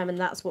same time, and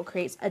that's what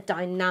creates a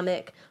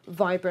dynamic,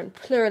 vibrant,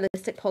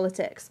 pluralistic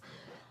politics.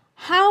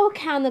 How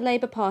can the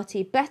Labour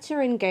Party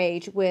better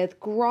engage with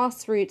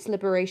grassroots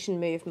liberation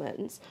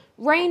movements,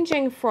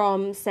 ranging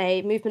from,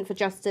 say, Movement for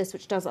Justice,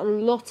 which does a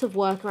lot of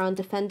work around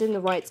defending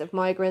the rights of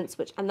migrants,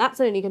 and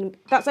that's only going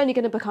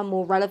to become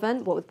more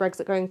relevant, what with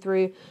Brexit going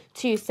through,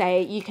 to,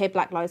 say, UK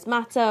Black Lives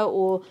Matter,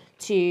 or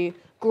to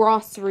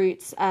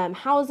grassroots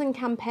housing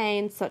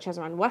campaigns such as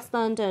around West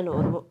London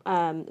or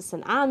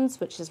St Anne's,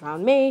 which is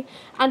around me,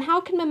 and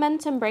how can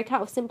Momentum break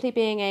out of simply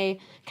being a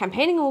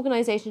campaigning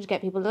organisation to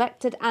get people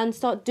elected and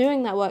start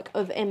doing that work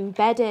of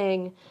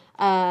embedding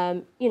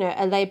a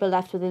Labour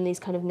left within these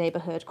kind of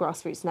neighbourhood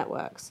grassroots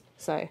networks?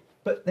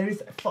 But there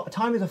is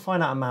time is a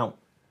finite amount.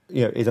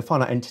 Is a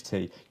finite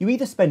entity. You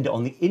either spend it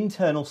on the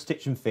internal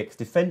stitch and fix,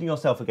 defending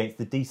yourself against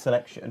the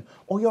deselection,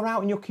 or you're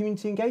out in your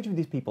community engaging with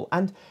these people.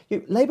 And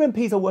Labour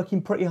MPs are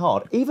working pretty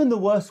hard. Even the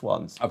worst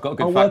ones I've got a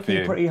good are fact for working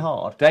you. pretty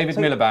hard. David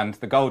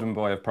Miliband, the golden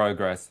boy of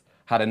Progress,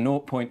 had a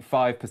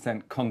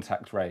 0.5%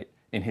 contact rate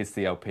in his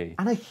CLP.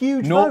 And a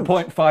huge vote.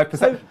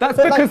 0.5%.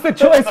 That's because the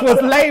choice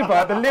was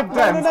Labour, the Lib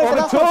Dems, or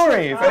the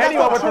Tories. And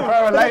anyone would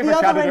prefer a Labour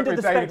candidate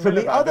with David Miliband.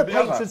 The other than the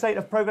other. patron saint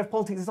of progress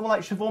politics is someone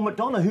like Siobhan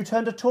McDonough, who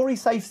turned a Tory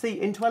safe seat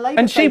into a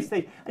Labour safe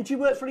seat. And she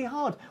works really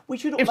hard.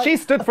 If she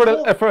stood for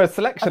a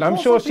selection, I'm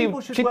sure she'd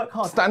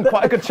stand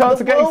quite a good chance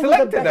of getting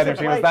selected then if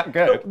she was that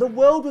good. The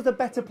world was a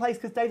better place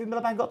because David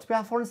Miliband got to be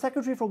our Foreign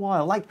Secretary for a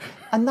while.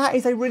 And that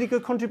is a really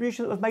good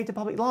contribution that was made to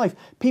public life.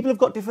 People have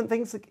got different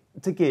things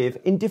to give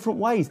in different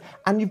ways.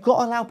 And you've got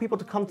to allow people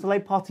to come to the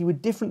Labour Party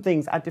with different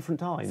things at different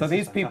times. So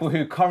these people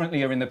who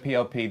currently are in the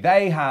PLP,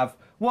 they have,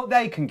 what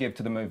they can give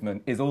to the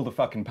movement is all the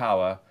fucking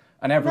power,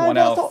 and everyone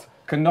else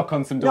can knock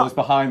on some doors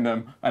behind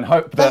them and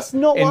hope that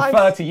in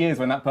 30 years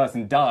when that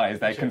person dies,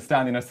 they can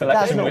stand in a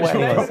selection. Ed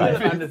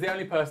Miliband is the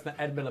only person that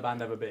Ed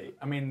Miliband ever beat.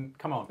 I mean,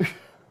 come on.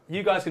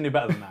 You guys can do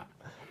better than that.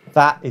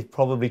 That is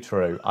probably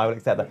true. I will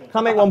accept that. Can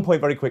I make one point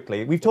very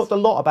quickly? We've talked a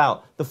lot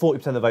about the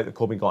 40% of the vote that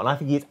Corbyn got, and I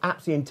think he is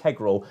absolutely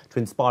integral to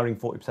inspiring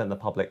 40% of the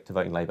public to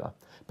vote in Labour.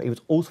 But he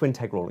was also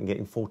integral in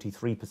getting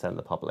 43% of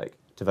the public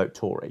to vote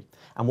Tory.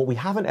 And what we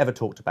haven't ever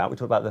talked about, we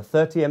talked about the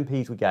 30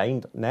 MPs we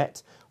gained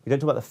net. We don't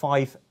talk about the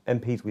 5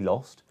 MPs we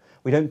lost.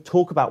 We don't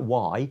talk about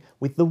why,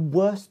 with the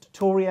worst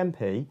Tory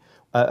MP,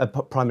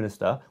 Prime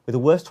Minister, with the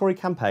worst Tory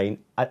campaign,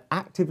 an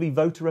actively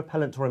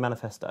voter-repellent Tory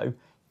manifesto,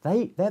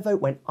 their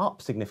vote went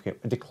up significantly.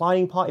 A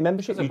declining party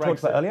membership you talked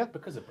about earlier.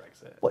 Because of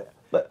Brexit.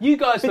 But you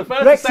guys are the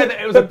first to say that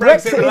it was a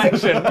Brexit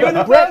election.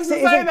 Brexit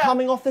isn't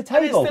coming off the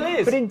table. But it still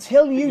is. But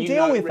until you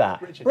deal with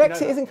that, Richard,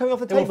 Brexit isn't coming off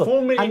the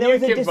table. And there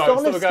was a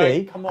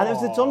dishonesty, and there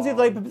was a dishonesty of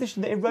the Labour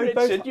position that eroded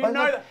both.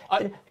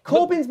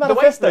 Corbyn's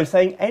manifesto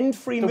saying end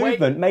free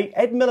movement made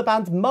Ed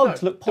Miliband's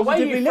mugs look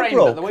positively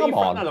liberal. Come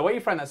on. The way you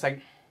frame that,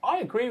 saying I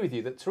agree with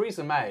you that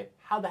Theresa May,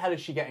 how the hell is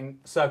she getting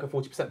circa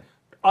 40%?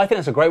 I think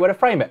that's a great way to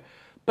frame it.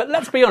 But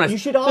let's be honest. You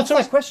should ask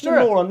that question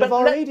more on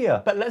Novara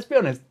Media. But let's be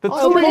honest.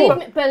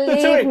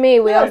 Believe me,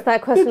 we asked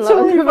that question a lot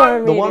on Novara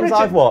Media. The ones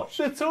I've watched.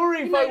 The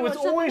Tory vote was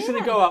always going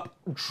to go up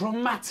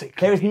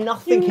dramatically. There is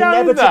nothing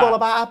inevitable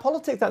about our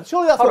politics.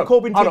 Surely that's what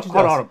Corbyn teaches us.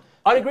 Hold on.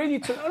 I'd agree with you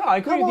too. No, I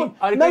agree with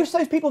you. Most of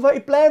those people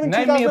voted Blair in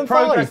 2005. Name me a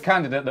Progress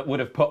candidate that would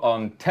have put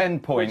on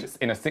 10 points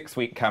in a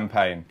 6-week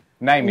campaign.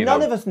 Name me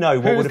None of us know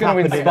what would have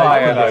happened. Who's going to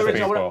inspire those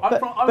people?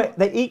 But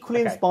they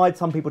equally inspired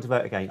some people to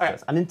vote against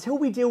us. And until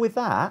we deal with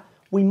that,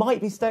 we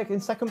might be stuck in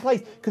second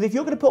place. Because if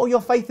you're going to put all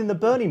your faith in the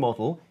Bernie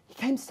model, he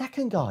came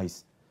second,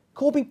 guys.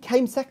 Corbyn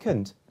came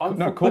second. We've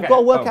got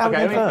to work out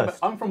who first.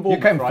 I'm from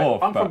Bournemouth, You came right?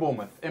 fourth. I'm from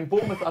Bournemouth. In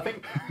Bournemouth, I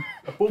think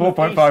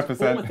 4.5%.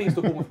 Bournemouth East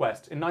or Bournemouth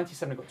West. In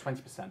 97, we got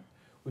 20%.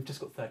 We've just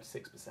got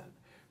 36%.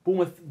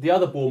 Bournemouth, the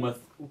other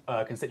Bournemouth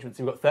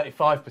constituency, we've got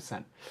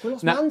 35%. We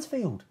lost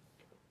Mansfield.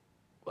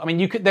 I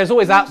mean, there's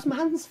always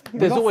outliers.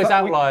 There's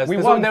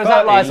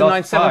outliers in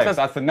 97.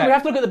 That's the net. We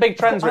have to look at the big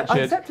trends, Richard. I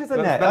accept as a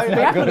net. We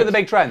have to look at the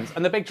big trends,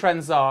 and the big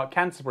trends are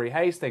Canterbury,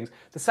 Hastings,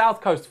 the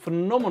South Coast,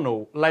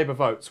 phenomenal Labour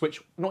votes,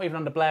 which not even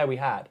under Blair we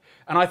had,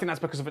 and I think that's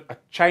because of a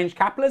changed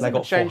capitalism. They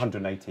got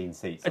 418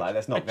 seats.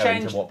 Let's not go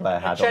into what Blair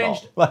had or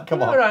not.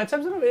 Come on. No.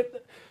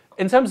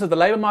 In terms of the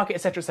labour market,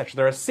 etc., etc.,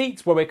 there are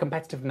seats where we're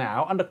competitive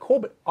now. Under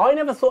Corbyn, I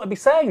never thought I'd be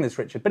saying this,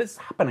 Richard, but it's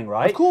happening,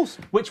 right? Of course.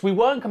 Which we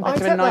weren't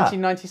competitive in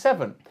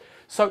 1997.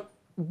 So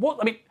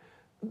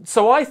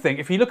I think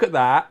if you look at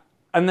that,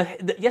 and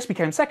yes, we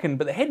came second,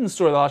 but the hidden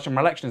story of the last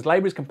general election is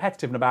Labour is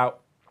competitive in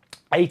about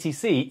 80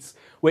 seats,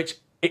 which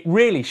it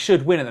really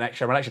should win in the next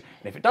general election.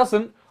 And if it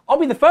doesn't, I'll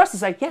be the first to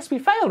say, yes, we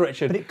failed,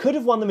 Richard. But it could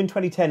have won them in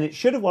 2010. It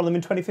should have won them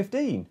in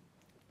 2015.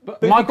 But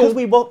because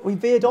we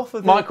veered off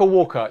of Michael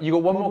Walker, you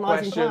got one more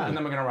question, and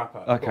then we're going to wrap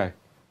up. Okay.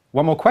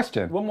 One more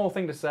question. One more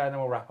thing to say, and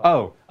then we'll wrap up.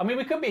 Oh. I mean,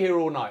 we could be here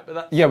all night, but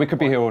that's... Yeah, we could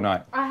be here all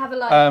night. I have a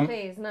life,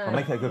 please, no. I'll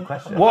make it a good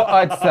question. What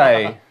I'd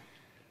say...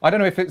 I don't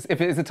know if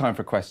it is a time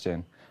for a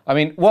question. I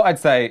mean, what I'd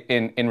say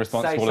in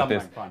response to all of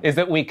this is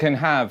that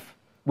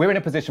we're in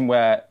a position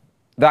where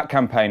that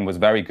campaign was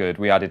very good.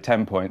 We added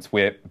 10 points.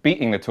 We're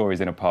beating the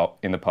Tories in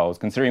the polls,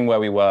 considering where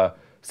we were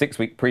 6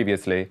 weeks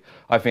previously.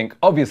 I think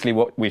obviously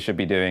what we should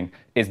be doing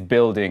is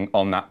building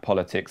on that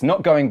politics,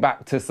 not going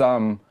back to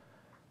some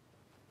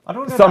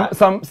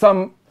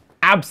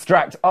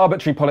abstract,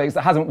 arbitrary politics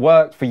that hasn't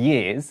worked for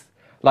years.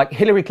 Like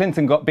Hillary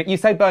Clinton but you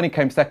say Bernie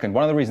came second.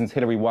 One of the reasons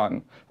Hillary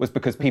won was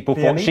because people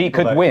thought she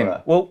could win.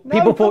 Well,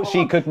 people thought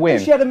she could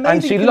win,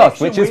 and she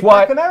lost, which is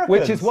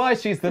why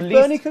she's the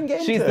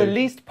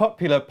least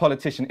popular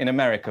politician in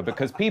America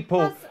because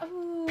people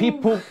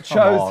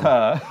chose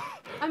her.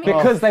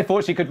 Because they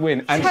thought she could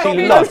win, and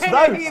she lost.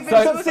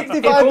 So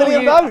 65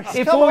 million votes.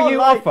 If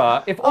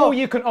all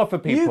you can offer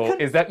people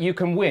is that you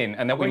can win,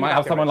 and that we might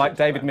have someone like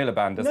David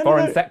Miliband as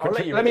foreign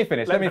secretary. Let me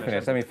finish.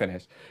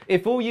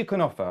 If all you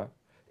can offer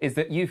is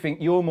that you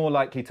think you're more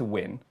likely to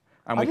win,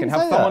 and we can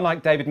have someone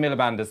like David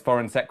Miliband as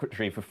foreign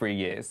secretary for 3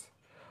 years,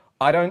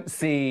 I don't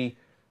see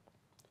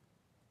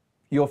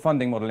your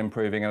funding model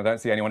improving, and I don't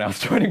see anyone else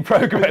joining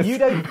Progress.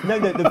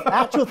 The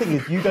actual thing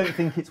is you don't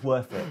think it's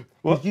worth it.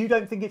 Because you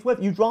don't think it's worth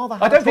it. You'd rather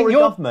have a Tory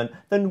government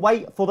than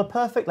wait for the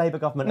perfect Labour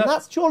government. No, and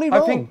that's surely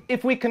wrong. I think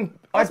if we can...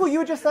 That's what you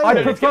were just saying.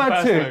 I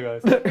prefer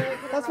to...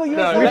 That's what you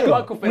were saying. Let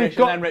Michael finish,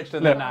 and then Richard,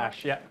 and then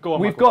Nash. Yeah, go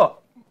on,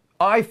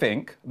 I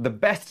think the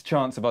best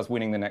chance of us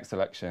winning the next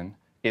election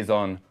is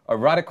on a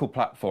radical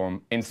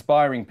platform,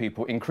 inspiring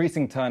people,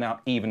 increasing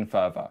turnout even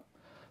further.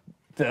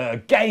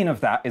 The gain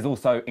of that is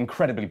also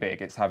incredibly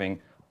big. It's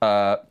having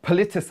a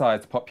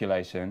politicised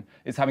population.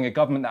 It's having a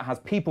government that has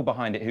people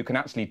behind it who can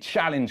actually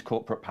challenge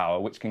corporate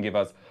power, which can give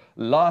us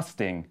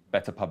lasting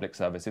better public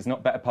services,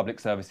 not better public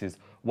services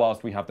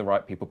whilst we have the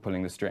right people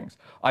pulling the strings.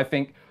 I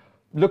think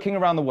looking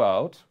around the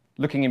world,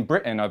 looking in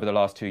Britain over the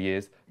last 2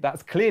 years,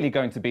 that's clearly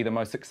going to be the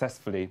most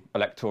successfully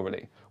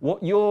electorally.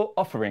 What you're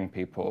offering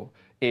people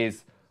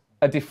is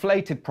a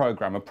deflated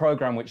programme, a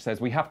programme which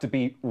says we have to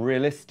be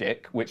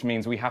realistic, which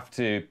means we have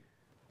to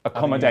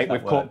accommodate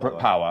with corporate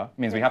power,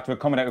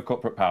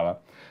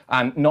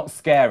 and not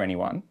scare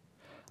anyone.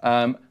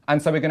 And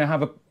so we're going to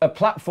have a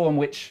platform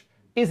which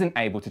isn't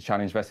able to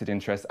challenge vested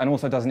interests and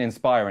also doesn't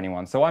inspire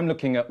anyone. So I'm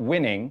looking at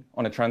winning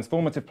on a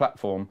transformative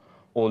platform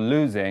or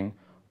losing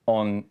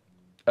on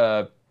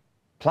a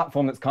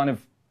platform that's kind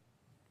of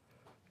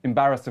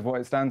embarrassed of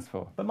what it stands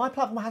for. But my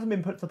platform hasn't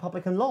been put to the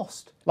public and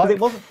lost. It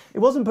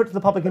wasn't put to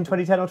the public in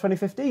 2010 or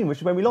 2015, which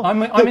is when we lost.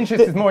 I'm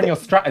interested more in your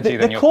strategy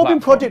than your platform. The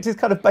Corbyn project is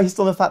kind of based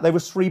on the fact there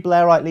was 3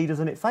 Blairite leaders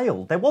and it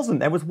failed. There wasn't.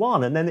 There was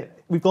one, and then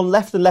we've gone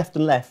left and left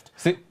and left,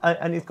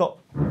 and it got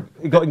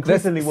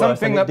increasingly worse.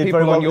 Something that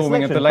people on your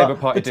wing of the Labour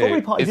Party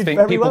do is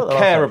think people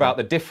care about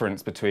the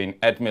difference between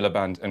Ed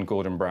Miliband and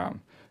Gordon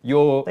Brown.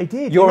 You're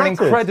an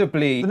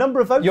incredibly... The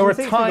number of votes you're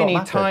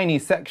a tiny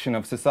section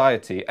of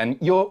society, and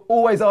you're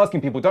always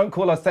asking people, don't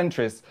call us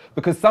centrists,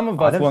 because some of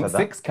us want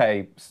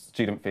 6K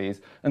student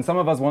fees, and some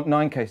of us want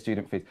 9K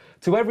student fees.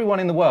 To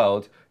everyone in the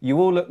world, you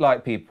all look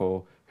like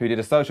people who did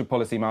a social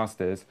policy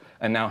masters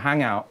and now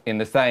hang out in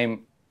the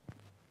same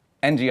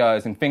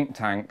NGOs and think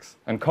tanks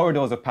and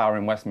corridors of power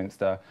in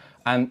Westminster,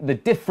 and the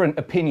different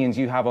opinions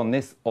you have on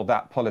this or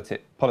that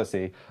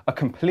policy are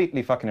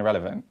completely fucking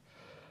irrelevant,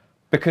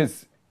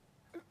 because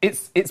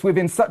it's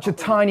within such a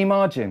tiny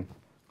margin.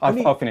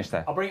 I'll finish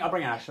there. I'll bring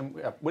Ash, and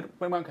we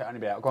won't cut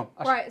anybody out. Go on.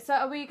 Ash. Right, so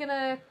are we going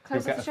to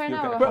close the show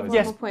now? Or have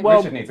yes, one more point? well,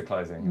 Richard needs a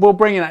closing. We'll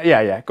bring in.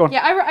 Yeah, go on.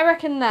 Yeah, I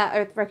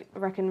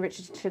reckon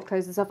Richard should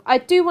close this off. I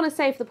do want to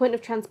say, for the point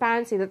of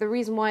transparency, that the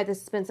reason why this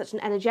has been such an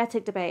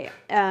energetic debate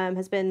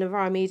has been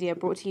Novara Media,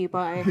 brought to you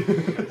by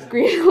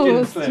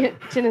Greenhorse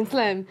Gin and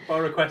Slim. By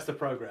request of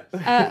Progress.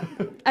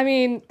 I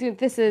mean,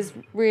 this has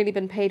really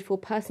been paid for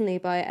personally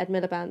by Ed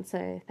Miliband,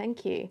 so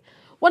thank you.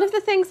 One of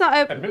the things that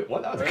I...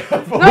 What? That was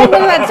No,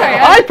 Miliband, sorry.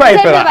 I paid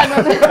for that.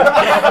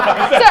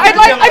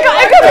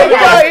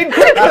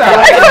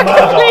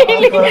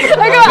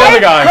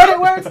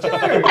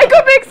 I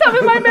got mixed up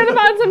with my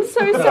Milibands. I'm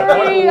so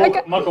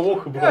sorry. Michael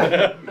Walker.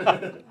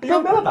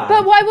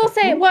 But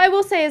what I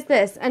will say is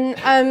this,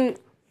 and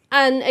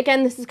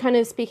again, this is kind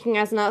of speaking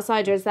as an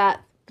outsider, is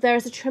that there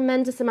is a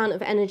tremendous amount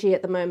of energy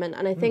at the moment,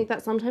 and I think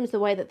that sometimes the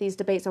way that these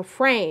debates are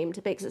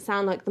framed makes it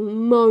sound like the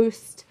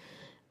most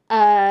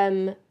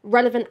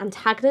relevant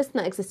antagonist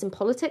that exists in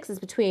politics is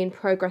between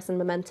progress and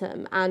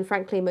momentum, and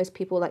frankly, most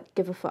people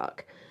give a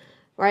fuck,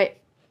 right?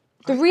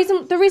 The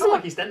reason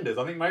like EastEnders.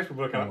 I think most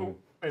people are kind of,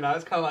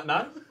 it's kind of like,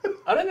 no.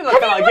 I don't think like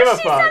kind of give a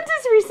fuck. Have you watched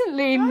EastEnders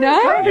recently?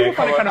 No. People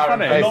find it kind of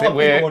funny.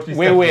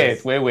 We're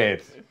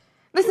weird.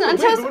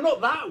 Listen, we're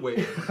not that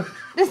weird.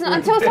 Listen,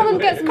 until someone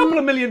gets... A couple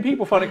of million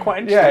people find it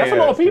quite interesting. That's a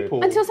lot of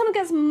people. Until someone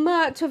gets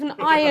murked with an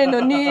iron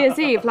on New Year's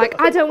Eve,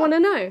 I don't want to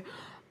know.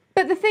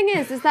 But the thing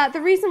is that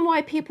the reason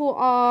why people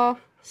are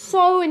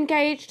so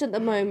engaged at the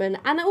moment,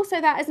 and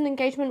also that is an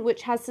engagement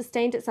which has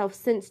sustained itself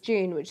since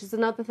June, which is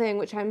another thing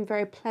which I'm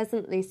very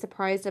pleasantly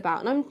surprised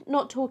about. And I'm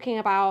not talking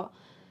about,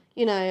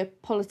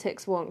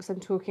 politics wonks. I'm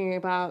talking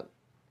about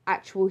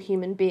actual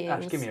human beings.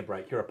 Ash, give me a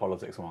break. You're a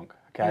politics wonk,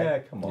 okay? Yeah,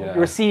 come on. Yeah.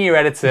 You're a senior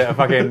editor of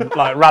fucking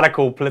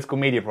radical political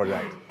media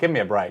project. Give me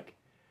a break.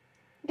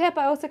 Yeah,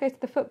 but I also go to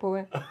the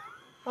football.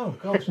 Oh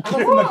gosh,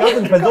 Alison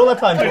McGovern spends all her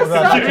time talking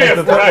about the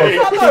football.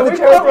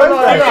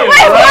 I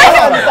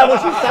understand what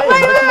she's saying.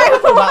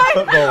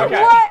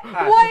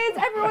 Why is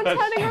everyone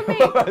turning on me?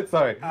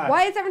 Sorry.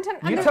 Why is everyone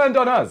turning on me? You turned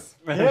on us.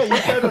 Yeah, you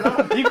turned on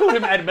us. You called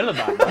him Ed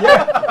Miliband.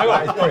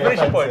 Finish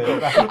your point.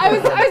 I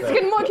was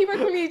going to mock you by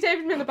calling you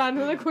David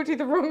Miliband, and I called you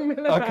the wrong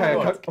Miliband. Okay,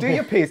 do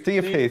your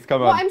piece,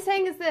 come on. What I'm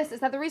saying is this, is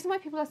that the reason why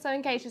people are so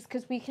engaged is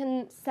because we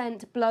can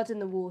scent blood in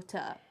the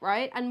water,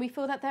 right? And we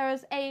feel that there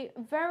is a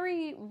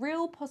very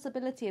real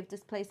possibility of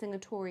displacing a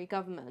Tory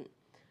government.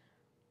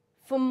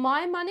 For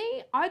my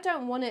money, I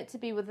don't want it to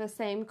be with the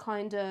same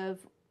kind of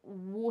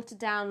watered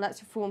down,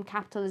 let's reform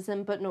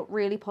capitalism, but not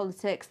really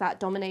politics that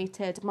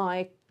dominated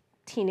my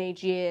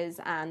teenage years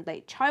and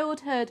late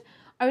childhood.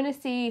 I want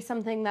to see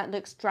something that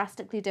looks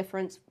drastically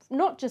different,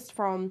 not just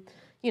from,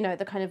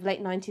 the kind of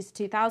late 90s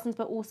to 2000s,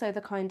 but also the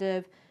kind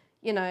of,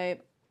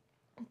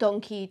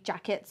 donkey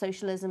jacket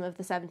socialism of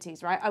the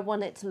 70s, right? I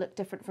want it to look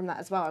different from that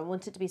as well. I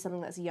want it to be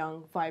something that's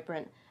young,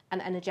 vibrant,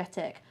 and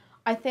energetic.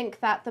 I think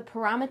that the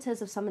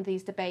parameters of some of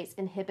these debates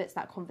inhibits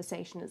that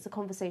conversation. It's a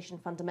conversation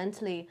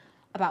fundamentally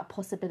about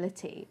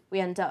possibility. We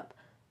end up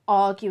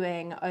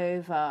arguing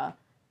over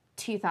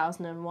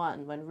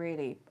 2001 when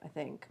really I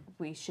think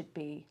we should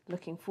be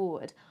looking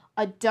forward.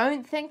 I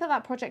don't think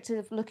that project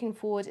of looking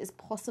forward is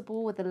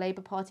possible with the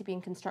Labour Party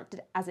being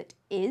constructed as it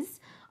is.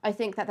 I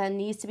think that there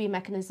needs to be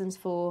mechanisms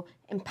for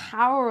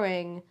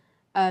empowering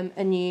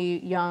a new,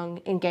 young,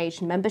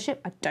 engaged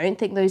membership. I don't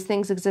think those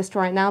things exist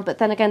right now, but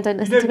then again, don't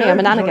listen to me, I'm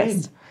an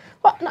anarchist.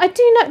 Well, I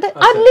do know that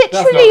I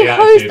literally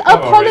host a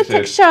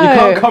politics show. You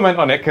can't comment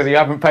on it because you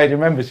haven't paid your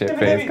membership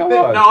fees. Come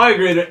on. No, I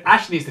agree that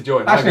Ash needs to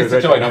join. Ash needs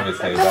to join,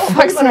 obviously. For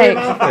fuck's sake.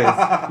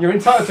 You're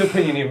entitled to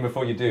opinion even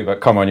before you do,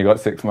 but come on, you got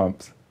 6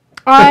 months.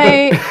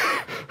 I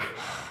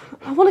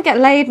want to get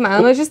laid,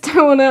 man. I just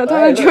don't want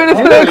to join a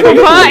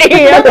political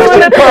party.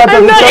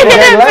 I'm not in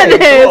it for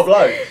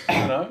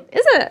this.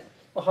 Is it?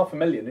 Well,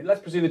 500,000. Let's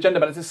presume the gender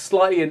balance is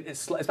slightly.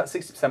 It's about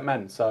 60%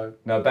 men. So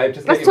no, babe.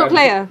 Just let's talk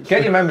later.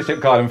 Get your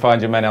membership card and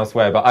find your men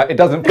elsewhere, but it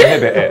doesn't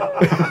prohibit it.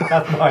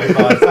 That's my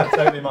advice. That's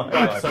totally my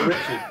advice. So,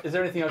 Richard, is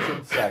there anything else you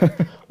want to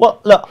say? Well,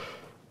 look,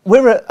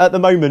 we're at the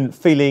moment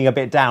feeling a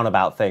bit down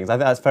about things. I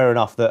think that's fair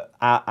enough. That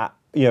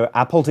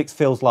our politics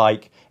feels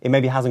like it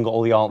maybe hasn't got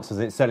all the answers.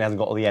 And it certainly hasn't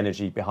got all the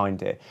energy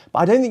behind it. But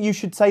I don't think you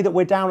should say that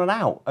we're down and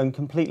out and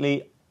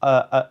completely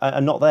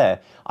are not there.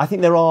 I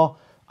think there are.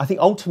 I think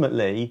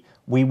ultimately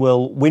we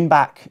will win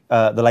back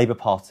the Labour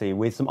Party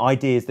with some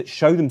ideas that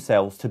show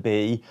themselves to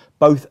be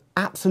both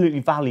absolutely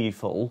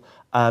valuable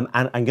and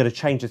going to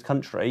change this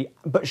country,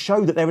 but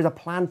show that there is a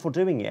plan for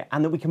doing it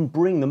and that we can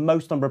bring the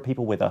most number of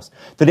people with us.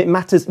 That it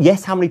matters,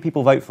 yes, how many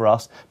people vote for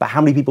us, but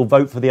how many people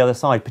vote for the other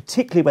side,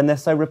 particularly when they're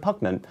so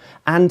repugnant.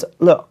 And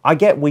look, I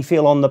get we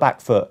feel on the back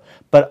foot,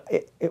 but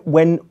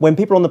when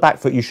people are on the back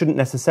foot, you shouldn't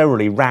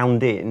necessarily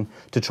round in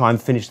to try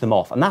and finish them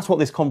off. And that's what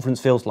this conference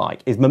feels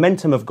like, is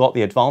Momentum have got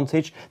the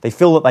advantage. They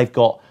feel that they've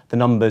got the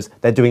numbers.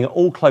 They're doing it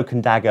all cloak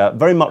and dagger,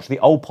 very much the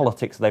old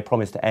politics that they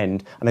promised to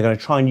end, and they're going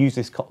to try and use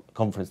this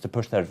conference to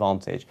push their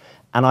advantage.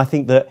 And I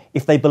think that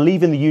if they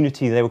believe in the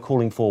unity they were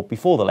calling for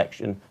before the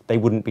election, they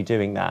wouldn't be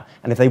doing that.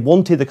 And if they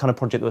wanted the kind of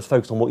project that was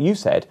focused on what you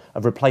said,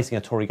 of replacing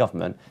a Tory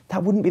government,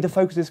 that wouldn't be the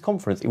focus of this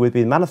conference. It would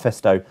be the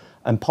manifesto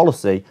and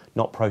policy,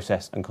 not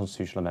process and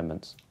constitutional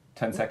amendments.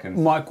 10 seconds.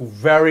 Michael,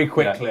 very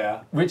quickly.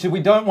 Yeah. Richard, we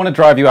don't want to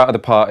drive you out of the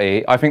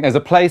party. I think there's a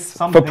place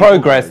for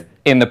progress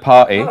in the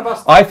party.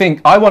 I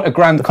think I want a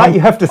grand... The fact you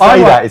have to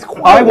say that is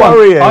quite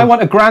worrying. I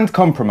want a grand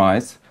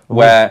compromise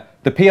where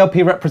the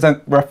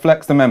PLP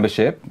reflects the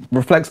membership,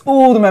 reflects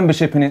all the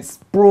membership in its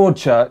broad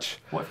church,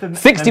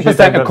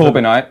 60% are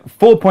Corbynite,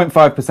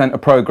 4.5% are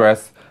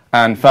Progress,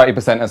 and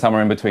 30% are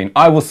somewhere in between.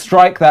 I will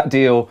strike that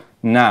deal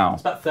now.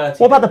 It's about 30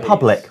 what about the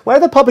public? Where are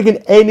the public in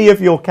any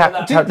of your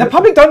the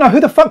public don't know who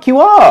the fuck you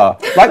are.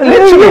 Like,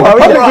 literally, the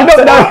public do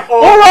not know.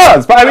 Or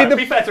us. But I mean,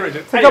 be fair to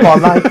Richard. Come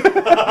on, like,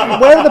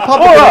 where are the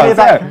public in any of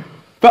that? Yeah.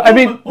 But I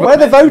mean, where are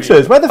the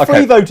voters? Where are the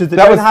free voters that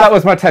don't have... That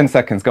was my 10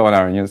 seconds. Go on,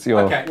 Aaron.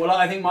 Okay, well,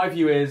 I think my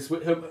view is,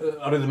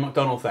 other than the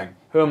McDonald thing,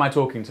 who am I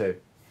talking to?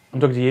 I'm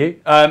talking to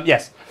you.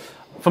 Yes.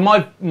 For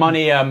my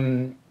money,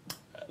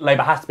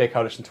 Labour has to be a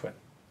coalition to win.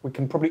 We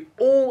can probably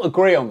all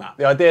agree on that.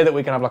 The idea that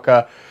we can have like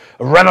a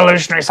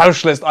revolutionary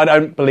socialist, I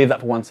don't believe that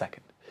for 1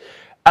 second.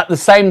 At the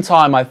same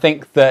time, I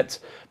think that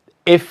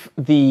if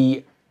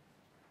the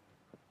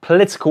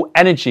political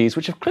energies,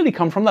 which have clearly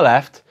come from the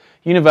left,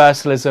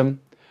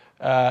 universalism,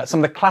 some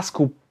of the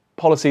classical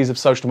policies of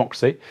social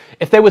democracy,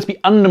 if they were to be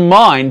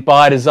undermined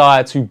by a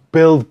desire to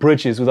build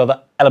bridges with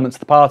other elements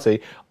of the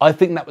party, I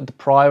think that would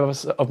deprive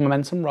us of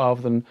momentum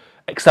rather than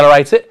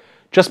accelerate it.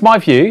 Just my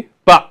view,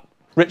 but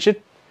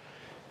Richard,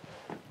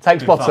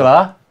 take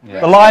Spotsilla. Yeah.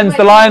 The lion's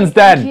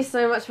den. Thank you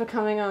so much for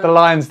coming on. The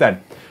lion's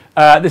den.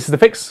 This is The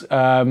Fix.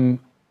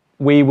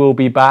 We will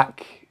be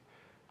back.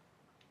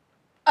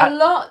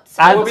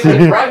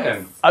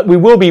 We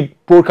will be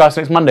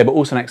broadcasting next Monday, but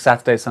also next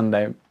Saturday,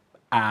 Sunday,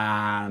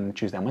 and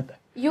Tuesday and Wednesday.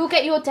 You'll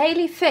get your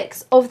daily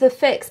fix of The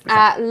Fix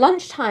at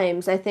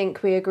lunchtimes, I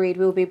think we agreed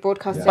we'll be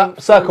broadcasting. Yeah.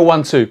 Circle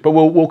 1, 2, but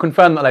we'll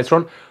confirm that later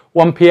on.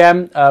 1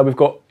 p.m. We've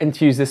got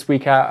interviews this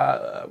week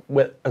out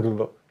with...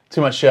 Too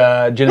much gin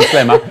and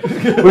slimmer.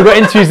 We've got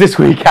interviews this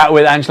week out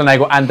with Angela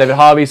Nagle and David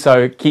Harvey,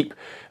 so keep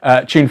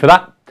tuned for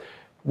that.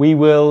 We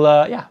will,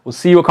 we'll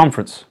see you at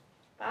conference.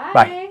 Bye.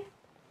 Bye.